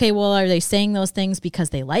 okay, well, are they saying those things because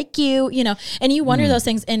they like you, and you wonder those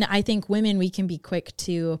things. And I think women, we can be quick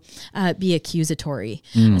to be accusatory.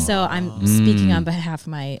 So I'm speaking on behalf of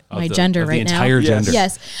my gender right now. Gender.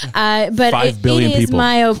 Yes. But 5 billion it is people.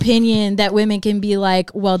 my opinion that women can be like,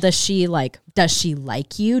 well, does she like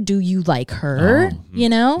you? Do you like her?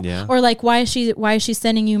 Yeah. Or like, why is she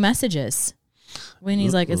sending you messages? When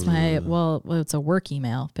he's like, it's it's a work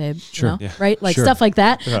email, babe. Sure. Yeah. Right? Like Sure. stuff like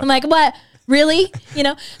that. I'm like, what? Really?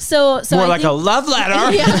 So More I like think, a love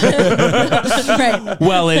letter. Yeah. Right.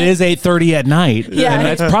 Well, it is 8:30 at night, Yeah. and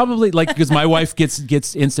that's probably like because my wife gets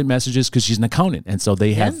instant messages because she's an accountant, and so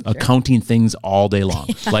they have accounting things all day long.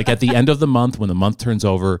 Like at the end of the month, when the month turns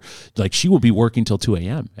over, like she will be working till 2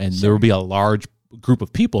 a.m. and there will be a large group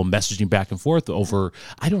of people messaging back and forth over,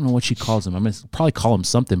 I don't know what she calls them. I'm going to probably call them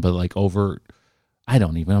something, but like over, I'm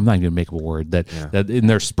not even going to make up a word that in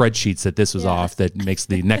their spreadsheets that this was off, that makes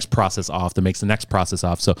the next process off, that makes the next process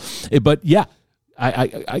off. So, but yeah,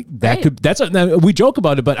 we joke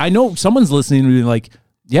about it, but I know someone's listening and being like,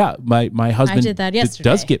 yeah, my husband did that yesterday.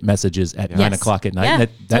 does get messages at 9 o'clock at night. Yeah,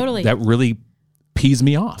 And totally. That really pees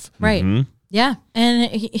me off. Right. Mm-hmm. Yeah. And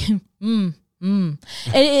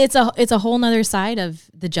it's a whole nother side of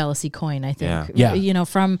the jealousy coin, I think. Yeah. You know,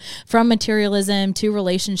 from materialism to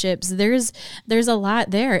relationships, there's a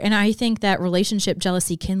lot there. And I think that relationship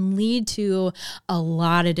jealousy can lead to a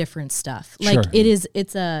lot of different stuff. Like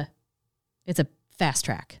it's a fast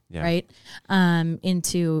track, right?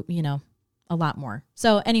 Into, you know, a lot more.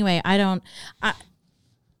 So anyway,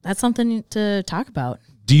 that's something to talk about.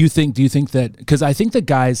 Do you think that, because I think that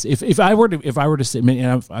guys, if I were to say, I mean,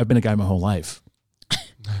 I've been a guy my whole life.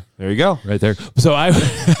 There you go. Right there. So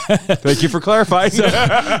Thank you for clarifying. So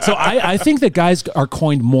I think that guys are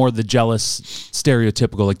coined more the jealous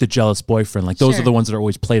stereotypical, like the jealous boyfriend. Like those are the ones that are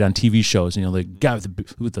always played on TV shows. You know, the guy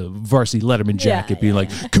with the varsity Letterman jacket being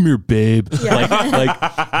like, "Come here, babe." Like.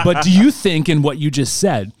 But do you think, in what you just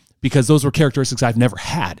said, because those were characteristics I've never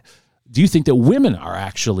had, do you think that women are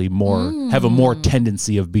actually have a more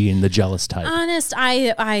tendency of being the jealous type? Honest,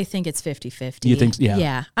 I think it's 50-50. You think, yeah.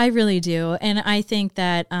 Yeah, I really do. And I think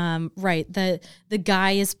that, the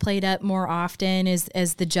guy is played up more often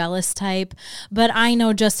as the jealous type, but I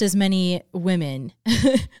know just as many women.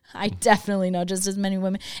 I definitely know just as many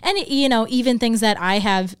women. And, you know, even things that I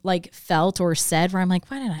have like felt or said where I'm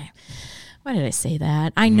like, why did I say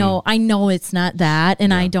that? I know it's not that.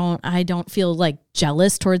 And I don't feel like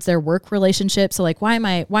jealous towards their work relationship. So like, why am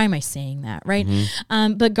I saying that? Right.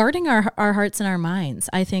 But guarding our hearts and our minds,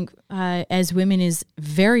 I think, as women is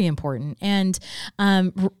very important. And,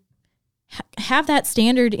 have that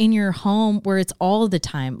standard in your home where it's all the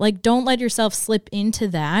time. Like, don't let yourself slip into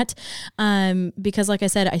that. Because like I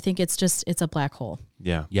said, I think it's a black hole.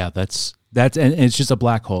 Yeah. Yeah. That's, and it's just a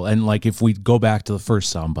black hole. And like, if we go back to the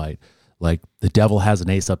first soundbite, like the devil has an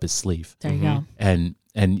ace up his sleeve. There you go.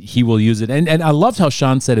 And he will use it. And I loved how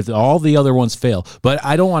Sean said if all the other ones fail, but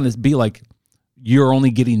I don't want to be like, you're only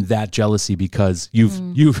getting that jealousy because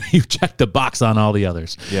you've checked the box on all the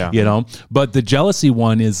others. Yeah. You know, but the jealousy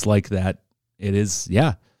one is like that. It is.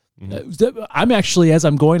 Yeah. I'm actually, as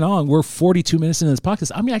I'm going on, we're 42 minutes into this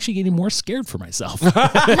podcast, I'm actually getting more scared for myself.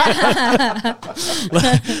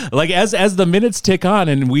 like as the minutes tick on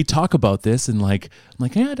and we talk about this and like, I'm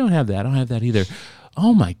like, yeah, I don't have that either.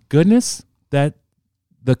 Oh my goodness. That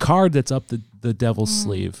the card that's up the devil's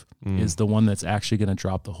sleeve is the one that's actually going to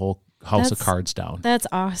drop the whole house of cards down. That's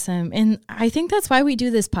awesome. And I think that's why we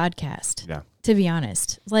do this podcast. Yeah. To be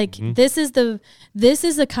honest, like this is the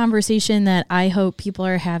conversation that I hope people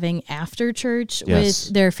are having after church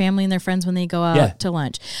with their family and their friends when they go out to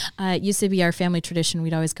lunch. It used to be our family tradition.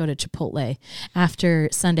 We'd always go to Chipotle after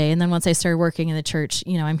Sunday. And then once I started working in the church,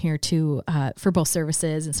 you know, I'm here too, for both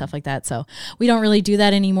services and stuff like that. So we don't really do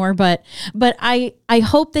that anymore, but I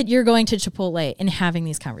hope that you're going to Chipotle and having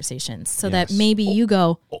these conversations so that maybe you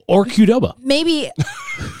go or Qdoba. Maybe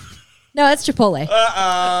no, it's Chipotle.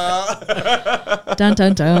 Dun,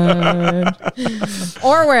 dun, dun.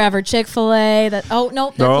 Or wherever, Chick-fil-A. They're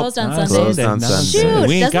closed on Sundays. Closed on Sundays. Shoot,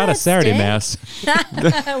 we ain't got a Saturday mass.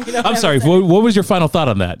 I'm sorry. What was your final thought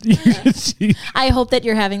on that? I hope that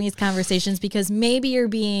you're having these conversations because maybe you're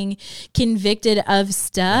being convicted of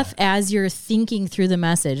stuff as you're thinking through the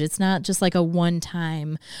message. It's not just like a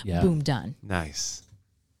one-time boom done. Nice.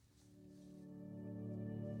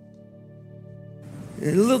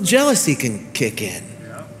 A little jealousy can kick in.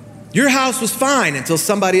 Your house was fine until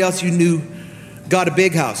somebody else you knew got a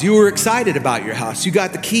big house. You were excited about your house. You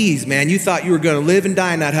got the keys, man. You thought you were going to live and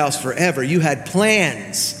die in that house forever. You had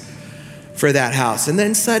plans for that house. And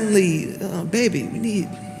then suddenly, oh, baby, we need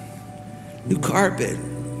new carpet.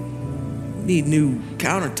 We need new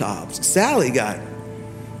countertops. Sally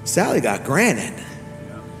got granite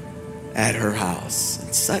at her house.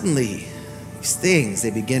 And suddenly, these things, they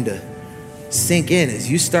begin to sink in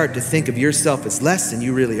as you start to think of yourself as less than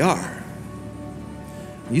you really are.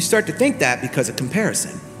 You start to think that because of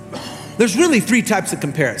comparison. There's really three types of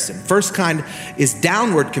comparison. First kind is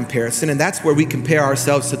downward comparison, and that's where we compare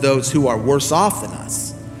ourselves to those who are worse off than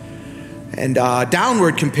us. And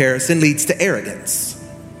downward comparison leads to arrogance.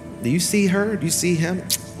 Do you see her? Do you see him?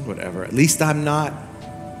 Whatever. At least I'm not.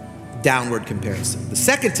 Downward comparison. The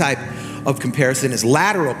second type of comparison is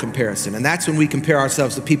lateral comparison, and that's when we compare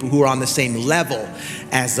ourselves to people who are on the same level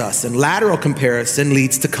as us. And lateral comparison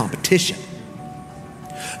leads to competition.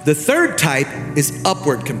 The third type is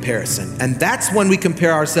upward comparison, and that's when we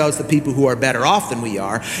compare ourselves to people who are better off than we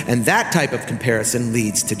are, and that type of comparison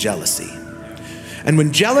leads to jealousy. And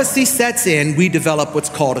when jealousy sets in, we develop what's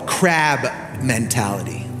called a crab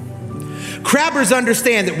mentality. Crabbers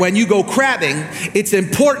understand that when you go crabbing, it's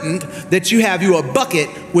important that you have a bucket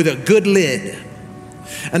with a good lid.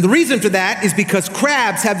 And the reason for that is because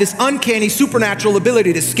crabs have this uncanny supernatural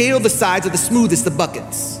ability to scale the sides of the smoothest of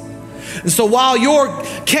buckets. And so while you're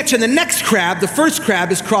catching the next crab, the first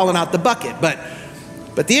crab is crawling out the bucket. But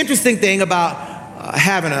the interesting thing about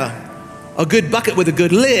having a good bucket with a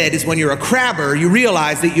good lid is when you're a crabber, you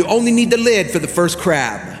realize that you only need the lid for the first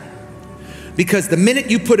crab. Because the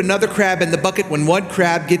minute you put another crab in the bucket, when one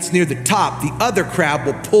crab gets near the top, the other crab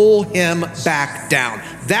will pull him back down.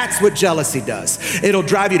 That's what jealousy does. It'll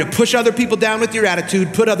drive you to push other people down with your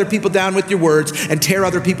attitude, put other people down with your words, and tear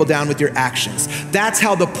other people down with your actions. That's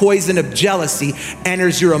how the poison of jealousy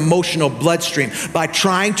enters your emotional bloodstream, by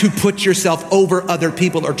trying to put yourself over other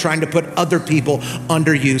people or trying to put other people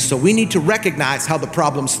under you. So we need to recognize how the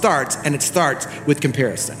problem starts, and it starts with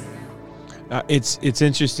comparison. It's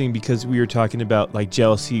interesting because we were talking about like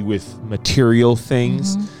jealousy with material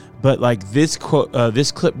things, but like this quote,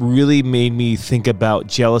 this clip really made me think about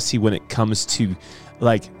jealousy when it comes to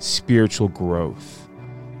like spiritual growth.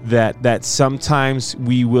 That sometimes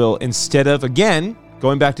we will, instead of, again,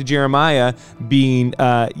 going back to Jeremiah, being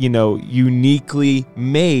uniquely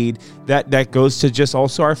made, that goes to just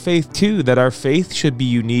also our faith too, that our faith should be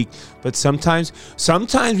unique. But sometimes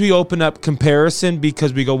we open up comparison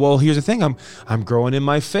because we go, well, here's the thing, I'm growing in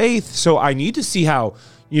my faith, so I need to see how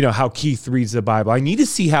Keith reads the Bible. I need to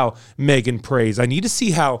see how Megan prays. I need to see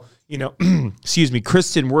how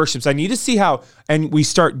Kristen worships. I need to see how, and we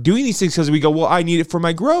start doing these things because we go, well, I need it for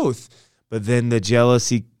my growth. But then the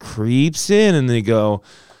jealousy creeps in and they go,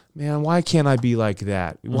 man, why can't I be like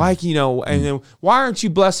that? Why, and then why aren't you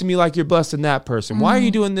blessing me like you're blessing that person? Why are you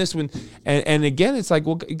doing this when, and again, it's like,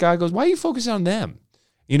 well, God goes, why are you focusing on them?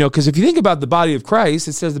 Because if you think about the body of Christ,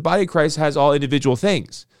 it says the body of Christ has all individual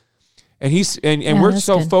things. And we're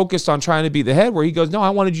so good. Focused on trying to be the head, where he goes, no,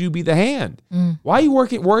 I wanted you to be the hand. Why are you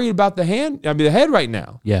worried about the head right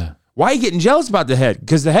now? Yeah. Why are you getting jealous about the head?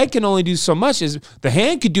 Because the head can only do so much. As the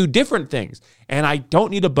hand could do different things. And I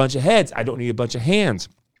don't need a bunch of heads. I don't need a bunch of hands.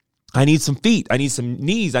 I need some feet. I need some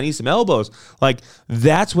knees. I need some elbows. Like,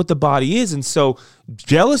 that's what the body is. And so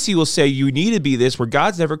jealousy will say you need to be this, where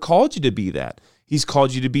God's never called you to be that. He's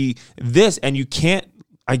called you to be this. And you can't,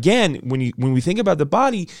 again, when we think about the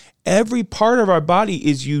body, every part of our body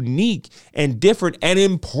is unique and different and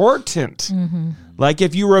important. Like,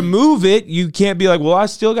 if you remove it, you can't be like, well, I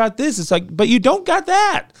still got this. It's like, but you don't got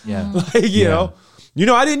that. Yeah. Like, you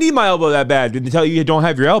know, I didn't need my elbow that bad. Didn't tell you don't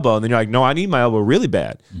have your elbow. And then you're like, no, I need my elbow really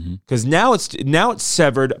bad. Because now it's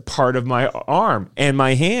severed part of my arm and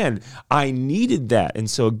my hand. I needed that. And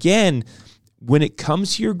so again, when it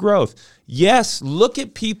comes to your growth, yes, look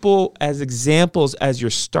at people as examples as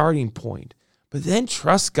your starting point, but then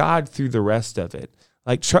trust God through the rest of it.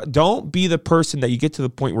 Like, don't be the person that you get to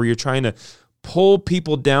the point where you're trying to pull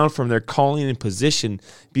people down from their calling and position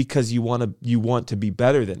because you want to be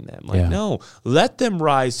better than them. Like, no, let them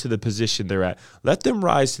rise to the position they're at. Let them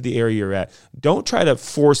rise to the area you're at. Don't try to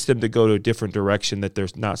force them to go to a different direction that they're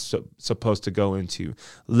not supposed to go into.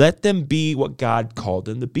 Let them be what God called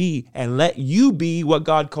them to be, and let you be what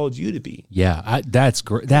God called you to be. Yeah, that's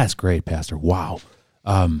great. That's great, Pastor. Wow.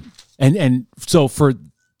 And so for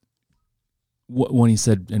when he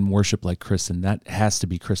said in worship like Kristen, that has to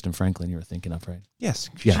be Kristen Franklin you were thinking of, right? Yes.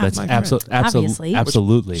 Yeah, that's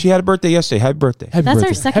absolutely. She had a birthday yesterday. Happy birthday. That's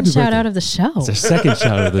our second shout out of the show. It's our second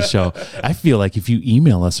shout out of the show. I feel like if you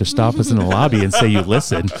email us or stop us in the lobby and say you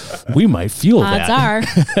listen, we might feel that. Odds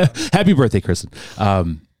are. Happy birthday, Kristen.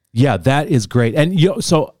 Yeah, that is great. And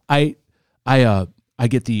so I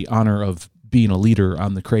get the honor of being a leader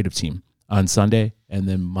on the creative team on Sunday, and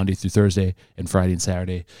then Monday through Thursday, and Friday and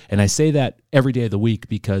Saturday. And I say that every day of the week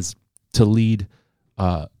because to lead,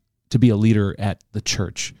 to be a leader at the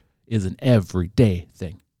church is an everyday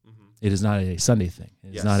thing. It is not a Sunday thing.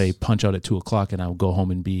 It's not a punch out at 2:00 and I'll go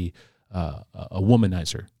home and be a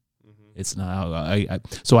womanizer. It's not.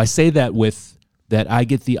 So I say that with that I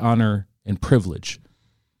get the honor and privilege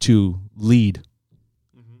to lead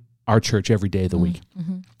our church every day of the week.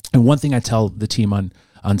 And one thing I tell the team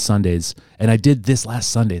on Sundays, and I did this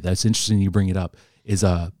last Sunday, that's interesting you bring it up, is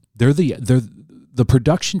they're the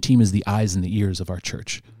production team is the eyes and the ears of our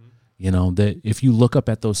church. That if you look up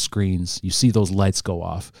at those screens, you see those lights go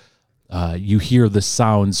off, you hear the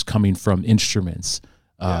sounds coming from instruments.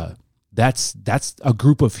 That's a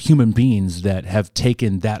group of human beings that have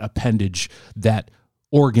taken that appendage that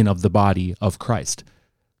organ of the body of Christ.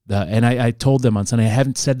 And I told them on Sunday, I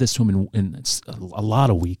haven't said this to them in a lot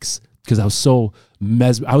of weeks because I was so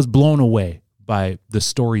I was blown away by the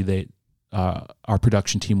story that our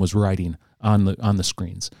production team was writing on the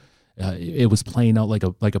screens. It was playing out like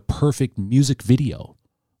a perfect music video,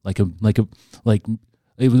 it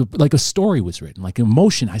was like a story was written, like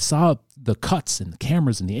emotion. I saw the cuts and the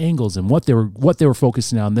cameras and the angles and what they were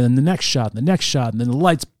focusing on. And then the next shot, and then the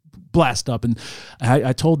lights blast up. And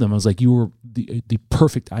I told them, I was like, you were the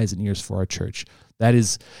perfect eyes and ears for our church. That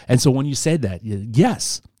is, and so when you said that,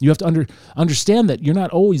 yes, you have to understand that you're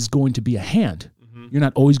not always going to be a hand. Mm-hmm. You're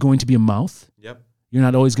not always going to be a mouth. Yep. You're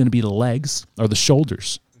not always going to be the legs or the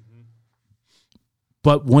shoulders. Mm-hmm.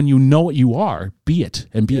 But when you know what you are, be it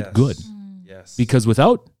and be it good. Yes. Because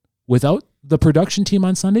without the production team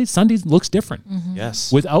on Sundays looks different. Mm-hmm.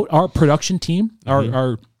 Yes. Without our production team,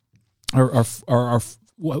 our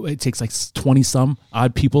it takes like 20 some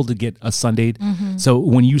odd people to get a Sunday. Mm-hmm. So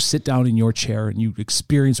when you sit down in your chair and you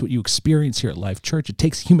experience what you experience here at Life Church, it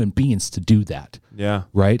takes human beings to do that. Yeah.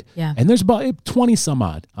 Right? Yeah. And there's about 20 some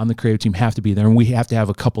odd on the creative team have to be there. And we have to have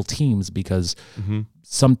a couple teams because a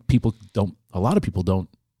lot of people don't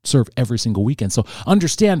serve every single weekend. So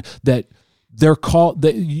understand that they're called,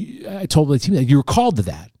 I told the team that you were called to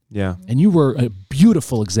that. Yeah. And you were a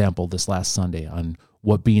beautiful example this last Sunday on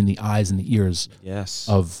what being the eyes and the ears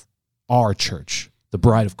of our church, the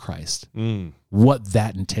bride of Christ, what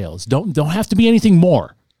that entails. Don't have to be anything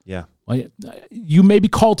more. Yeah. You may be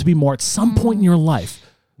called to be more at some point in your life,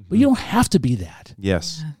 but you don't have to be that.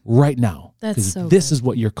 Yes. Right now. That's so this good. is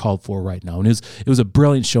what you're called for right now. And it was a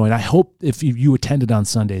brilliant show. And I hope if you attended on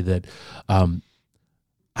Sunday that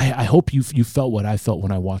I hope you felt what I felt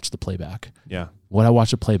when I watched the playback. Yeah. When I watched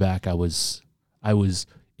the playback, I was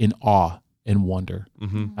in awe and wonder.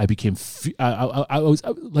 Mm-hmm. I became, I was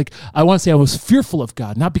like, I want to say I was fearful of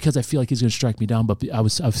God, not because I feel like he's going to strike me down, but I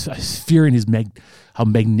was fearing how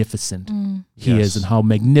magnificent he is and how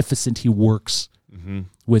magnificent he works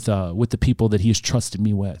with the people that he has trusted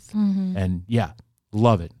me with. Mm-hmm. And yeah,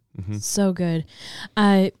 love it. Mm-hmm. So good.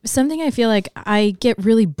 Something I feel like I get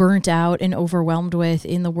really burnt out and overwhelmed with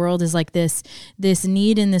in the world is like this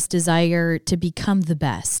need and this desire to become the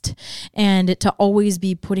best and to always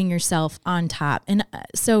be putting yourself on top. And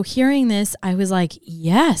so hearing this, I was like,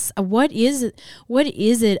 yes, what is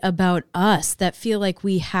it about us that feel like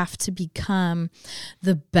we have to become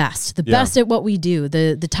the best at what we do,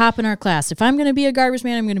 the top in our class. If I'm going to be a garbage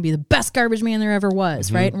man, I'm going to be the best garbage man there ever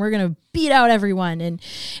was, right? And we're going to beat out everyone.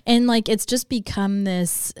 And like, it's just become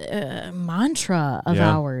this mantra of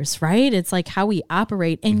ours, right? It's like how we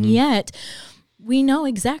operate. And yet we know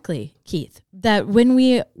exactly, Keith, that when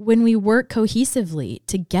we work cohesively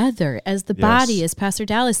together as the body, as Pastor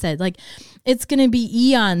Dallas said, like it's going to be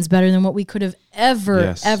eons better than what we could have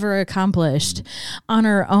ever accomplished on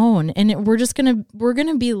our own. And we're going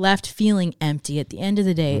to be left feeling empty at the end of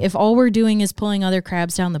the day. If all we're doing is pulling other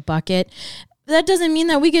crabs down the bucket, that doesn't mean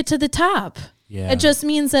that we get to the top. Yeah. It just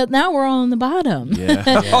means that now we're all on the bottom.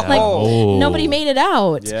 Nobody made it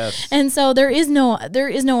out. Yes. And so there is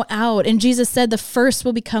no out. And Jesus said the first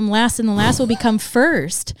will become last and the last will become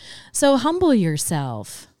first. So humble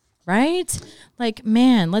yourself, right? Like,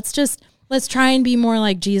 man, let's try and be more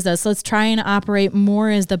like Jesus. Let's try and operate more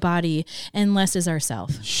as the body and less as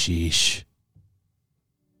ourself. Sheesh.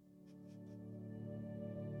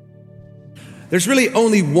 There's really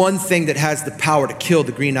only one thing that has the power to kill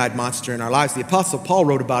the green-eyed monster in our lives. The Apostle Paul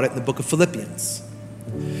wrote about it in the book of Philippians.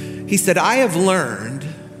 He said, I have learned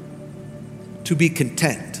to be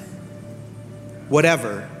content,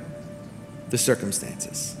 whatever the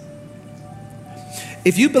circumstances.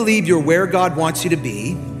 If you believe you're where God wants you to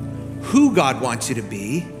be, who God wants you to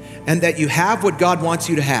be, and that you have what God wants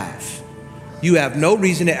you to have, you have no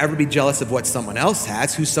reason to ever be jealous of what someone else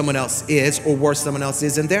has, who someone else is, or where someone else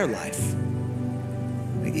is in their life.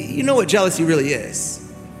 You know what jealousy really is?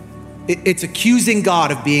 It's accusing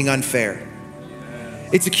God of being unfair.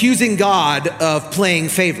 It's accusing God of playing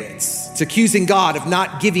favorites. It's accusing God of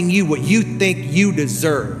not giving you what you think you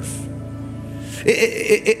deserve.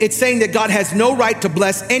 It's saying that God has no right to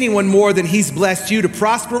bless anyone more than he's blessed you, to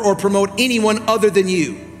prosper or promote anyone other than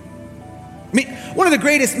you. I mean, one of the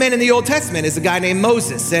greatest men in the Old Testament is a guy named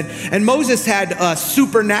Moses. And Moses had a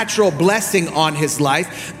supernatural blessing on his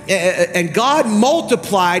life. And God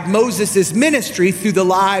multiplied Moses' ministry through the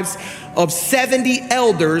lives of 70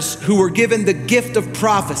 elders who were given the gift of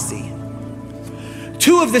prophecy.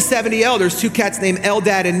 Two of the 70 elders, two cats named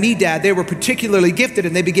Eldad and Medad, they were particularly gifted,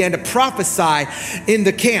 and they began to prophesy in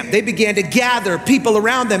the camp. They began to gather people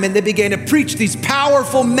around them, and they began to preach these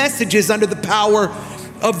powerful messages under the power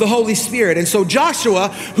of the Holy Spirit. And so Joshua,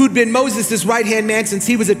 who'd been Moses' right-hand man since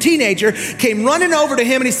he was a teenager, came running over to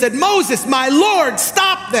him and he said, "Moses, my Lord,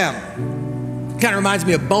 stop them." Kind of reminds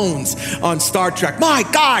me of Bones on Star Trek. "My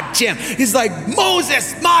God, Jim." He's like,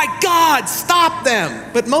 "Moses, my God, stop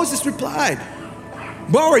them." But Moses replied,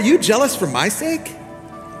 "Bro, are you jealous for my sake?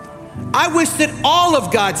 I wish that all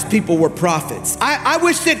of God's people were prophets. I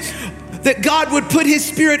wish that God would put his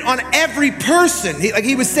spirit on every person."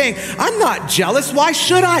 He was saying, "I'm not jealous. Why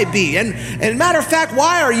should I be? And matter of fact,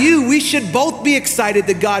 why are you? We should both be excited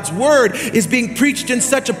that God's word is being preached in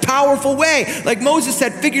such a powerful way." Like Moses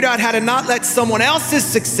had figured out how to not let someone else's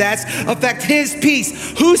success affect his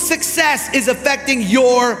peace. Whose success is affecting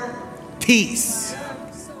your peace?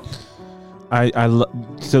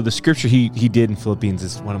 So the scripture he did in Philippians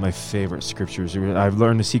is one of my favorite scriptures. I've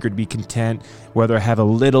learned the secret to be content, whether I have a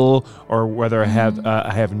little or whether I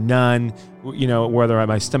have none. You know, whether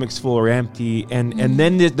my stomach's full or empty. And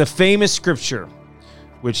then the famous scripture,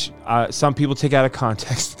 which some people take out of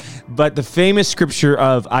context, but the famous scripture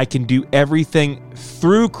of "I can do everything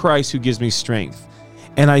through Christ who gives me strength."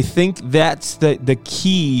 And I think that's the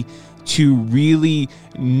key to really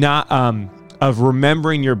not of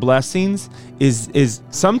remembering your blessings is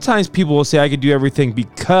sometimes people will say, "I can do everything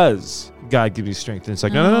because God gives me strength." And it's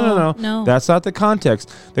like, no. That's not the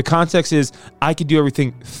context. The context is, I can do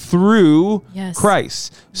everything through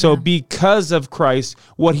Christ. So because of Christ,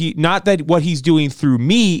 what he's doing through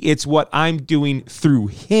me, it's what I'm doing through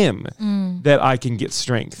him that I can get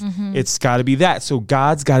strength. It's got to be that. So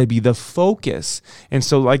God's got to be the focus. And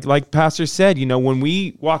so like Pastor said, you know, when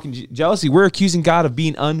we walk in jealousy, we're accusing God of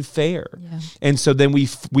being unfair. Yeah. And so then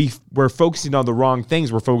we're focusing on the wrong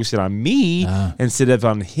things. We're focusing on me instead of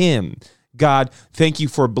on him. God, thank you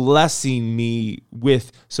for blessing me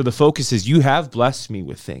with, so the focus is, you have blessed me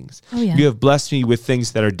with things. Oh, yeah. You have blessed me with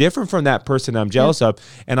things that are different from that person I'm jealous of.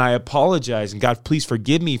 And I apologize. And God, please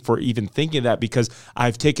forgive me for even thinking that, because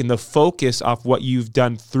I've taken the focus off what you've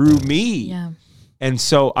done through me. Yeah. And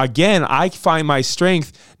so again, I find my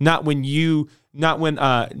strength not when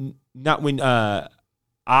I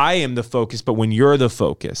am the focus, but when you're the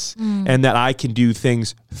focus, and that I can do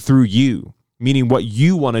things through you. Meaning what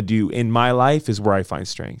you want to do in my life is where I find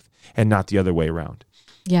strength, and not the other way around.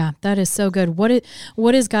 Yeah, that is so good.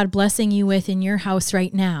 What is God blessing you with in your house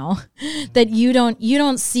right now that you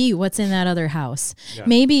don't see what's in that other house? Yeah.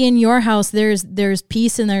 Maybe in your house there's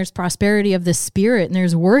peace and there's prosperity of the Spirit and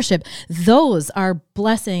there's worship. Those are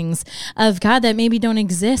blessings of God that maybe don't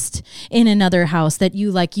exist in another house that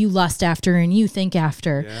you lust after and you think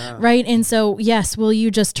after, right? And so, yes, will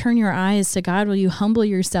you just turn your eyes to God? Will you humble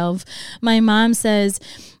yourself? My mom says,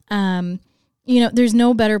 there's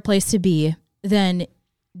no better place to be than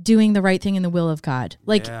doing the right thing in the will of God.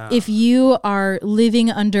 If you are living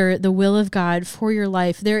under the will of God for your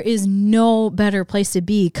life, there is no better place to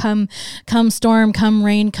be. Come storm, come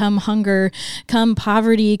rain, come hunger, come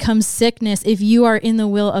poverty, come sickness. If you are in the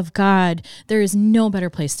will of God, there is no better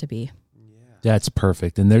place to be. That's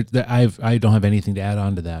perfect. And I don't have anything to add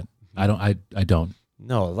on to that. I don't.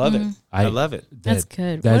 No, I love it. I love it. That's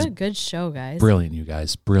good. What a good show, guys. Brilliant, you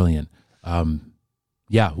guys. Brilliant.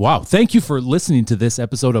 Yeah. Wow. Thank you for listening to this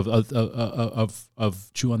episode of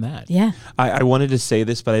Chew on That. Yeah. I wanted to say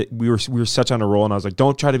this, but we were such on a roll, and I was like,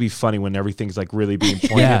 don't try to be funny when everything's like really being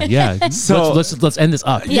pointed. Yeah. So let's end this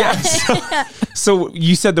up. Yeah. So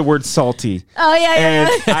you said the word salty. Oh yeah. And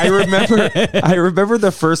I remember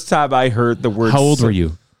the first time I heard the word. How old were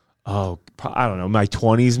you? Oh, I don't know, my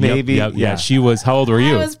 20s maybe. Yep. Yeah. She was, how old were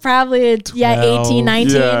you? I was probably 18,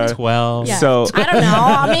 19. Yeah. 12. Yeah. So I don't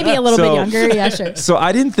know, maybe a little bit younger. Yeah, sure. So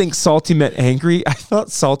I didn't think salty meant angry. I thought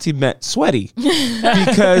salty meant sweaty.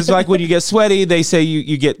 Because like when you get sweaty, they say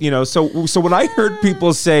you get, so when I heard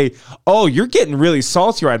people say, "Oh, you're getting really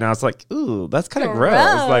salty right now," it's like, ooh, that's kind of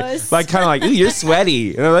gross. Like kind of like, ooh, you're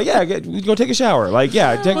sweaty. And I'm like, yeah, go take a shower. Like,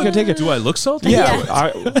 yeah, go take a. Do I look salty? Yeah.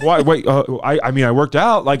 I worked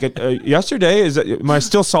out like yesterday. Am I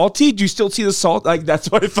still salty? Do you still see the salt? Like, that's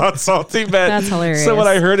what I thought salty meant. That's hilarious. So when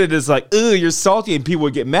I heard it, it's like, ooh, you're salty, and people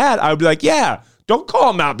would get mad. I would be like, yeah, don't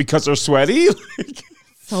call them out because they're sweaty.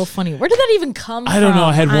 So funny. Where did that even come from? I don't know.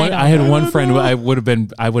 I had one friend. I would have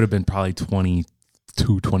been probably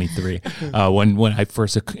 22, 23 when I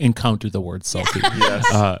first encountered the word salty.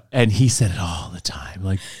 Yes. And he said it all the time.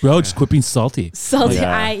 Like, bro, just quit being salty. Salty.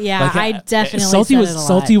 I definitely salty said was it a lot.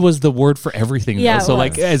 Salty was the word for everything. Yeah, so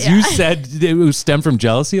like as you said, it was stemmed from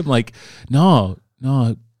jealousy. I'm like, no.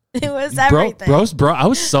 It was everything. Bro, I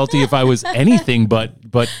was salty if I was anything but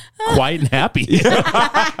quiet and happy.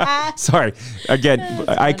 Sorry. Again,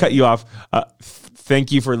 I cut you off.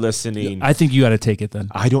 Thank you for listening. I think you got to take it then.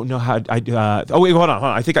 I don't know how. Oh wait, hold on.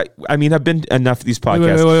 I think I mean, I've been enough of these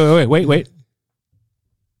podcasts. Wait.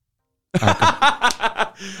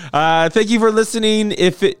 Thank you for listening.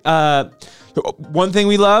 One thing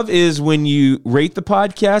we love is when you rate the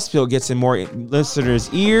podcast, so it gets in more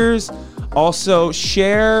listeners' ears. Also,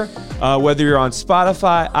 share, whether you're on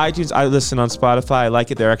Spotify, iTunes. I listen on Spotify. I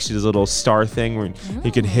like it. There actually is a little star thing where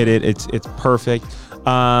you can hit it. It's perfect.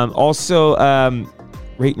 Also,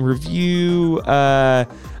 rate and review.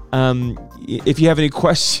 If you have any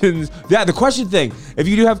questions, the question thing. If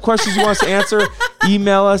you do have questions you want us to answer,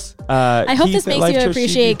 email us. I hope this makes you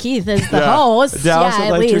appreciate Keith as the host.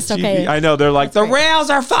 At least. Okay. I know they're like, the rails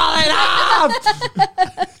are falling off.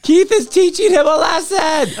 Keith is teaching him a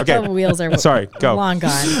lesson. Okay. The wheels are long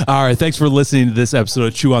gone. All right. Thanks for listening to this episode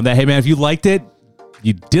of Chew on That. Hey, man, if you liked it,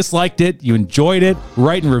 you disliked it, you enjoyed it,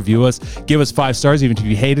 write and review us. Give us 5 stars, even if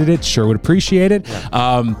you hated it. Sure would appreciate it.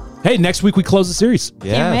 Yeah. Hey, next week we close the series.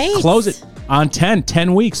 Yeah. Close it on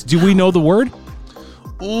 10 weeks. Do we know the word?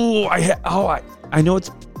 Ooh, I know it's.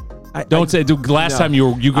 Don't say. Last time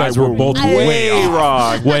you guys were both way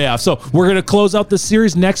wrong. Way off. So we're gonna close out the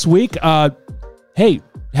series next week. Hey,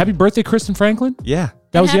 happy birthday, Kristen Franklin. Yeah.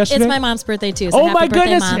 That was yesterday? It's my mom's birthday, too. So oh, my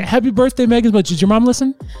goodness. Mom. Happy birthday, Megan. But did your mom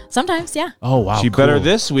listen? Sometimes, yeah. Oh, wow. She better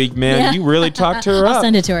this week, man. Yeah. You really talked her up. I'll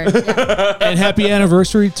send it to her. Yeah. And happy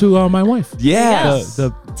anniversary to my wife. Yes.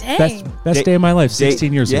 The best day of my life,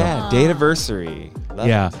 16 years ago. Yeah, date anniversary. Love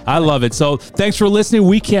it. I love it. So thanks for listening.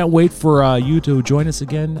 We can't wait for you to join us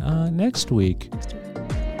again next week.